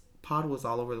 this pod was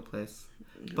all over the place,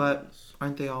 but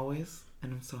aren't they always?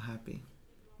 And I'm so happy,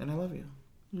 and I love you.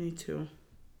 Me too.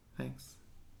 Thanks.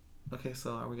 Okay,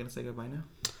 so are we gonna say goodbye now?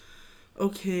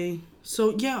 Okay,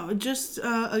 so yeah, just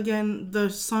again, the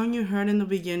song you heard in the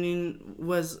beginning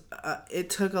was it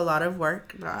took a lot of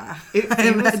work.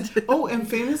 And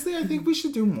famously, I think we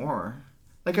should do more.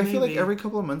 Like, I feel like Maybe. every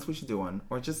couple of months we should do one,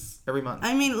 or just every month.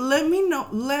 I mean,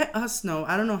 let us know.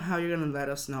 I don't know how you're gonna let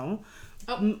us know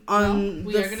on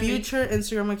we the are gonna future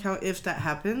Instagram account if that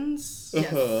happens.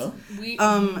 Uh-huh. We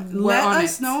Let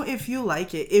us know if you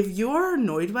like it. If you're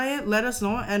annoyed by it, let us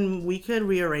know and we could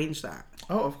rearrange that.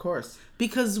 Oh, of course.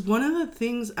 Because one of the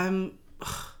things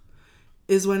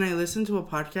is when I listen to a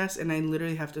podcast and I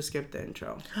literally have to skip the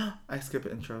intro. I skip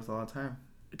intros all the time.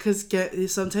 Because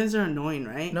sometimes they're annoying,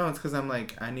 right? No, it's because I'm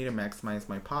like, I need to maximize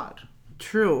my pod.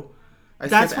 True. I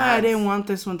That's skip why I ads. didn't want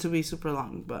this one to be super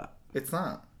long, but It's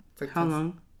not. It's like how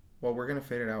long? Well, we're gonna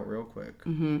fade it out real quick.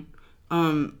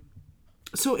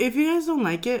 So if you guys don't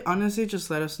like it, honestly, just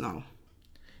let us know.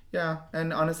 Yeah,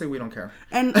 and honestly, we don't care.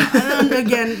 And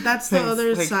again, that's the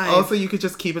other Like, side. also, you could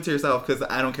just keep it to yourself because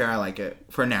I don't care. I like it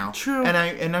for now. True.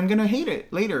 And I'm gonna hate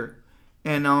it later,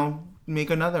 and I'll make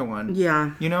another one.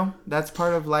 Yeah. You know, that's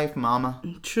part of life, mama.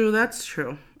 True, that's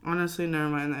true. Honestly, never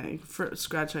mind.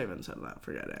 Scratch, I even said that.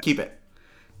 Forget it. Keep it.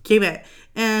 Keep it.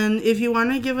 And if you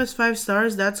want to give us 5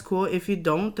 stars, that's cool. If you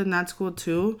don't, then that's cool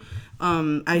too.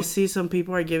 I see some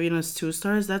people are giving us 2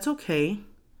 stars. That's okay.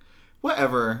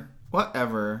 Whatever.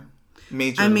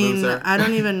 Major I mean, loser. I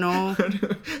don't even know.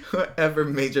 Whatever,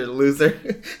 major loser.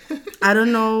 I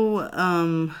don't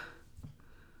know.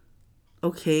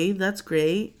 Okay, that's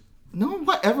great. No,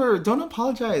 whatever. Don't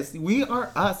apologize. We are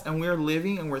us, and we're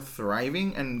living, and we're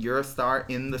thriving, and you're a star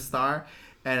in the star,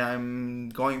 and I'm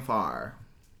going far.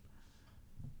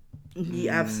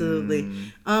 Yeah, absolutely.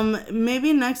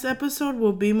 Maybe next episode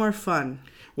will be more fun.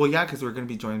 Well, yeah, because we're going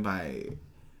to be joined by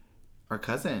our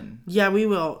cousin. Yeah, we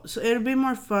will. So it'll be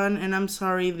more fun, and I'm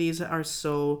sorry these are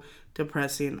so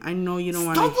depressing. I know you don't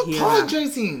want Stop to hear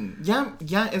apologizing. Yeah,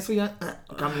 eso ya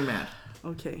got me mad. that.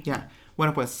 Okay. Yeah.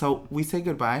 Bueno, pues, so we say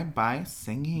goodbye by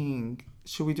singing.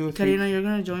 Should we do a Karina, you're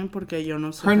going to join porque yo no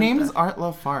sé. Her name cantar. is Art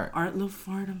Love Fart. Art Love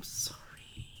Fart. I'm sorry.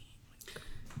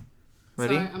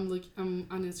 Ready? Sorry, I'm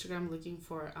on Instagram looking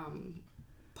for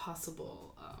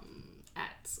possible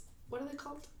ads. What are they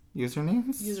called?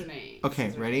 Usernames? Usernames. Okay,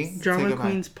 Usernames. ready? Say Drama goodbye.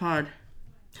 Queens Pod.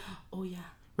 Oh yeah.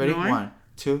 Ready? More? 1,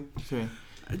 2, 3.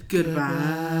 Goodbye.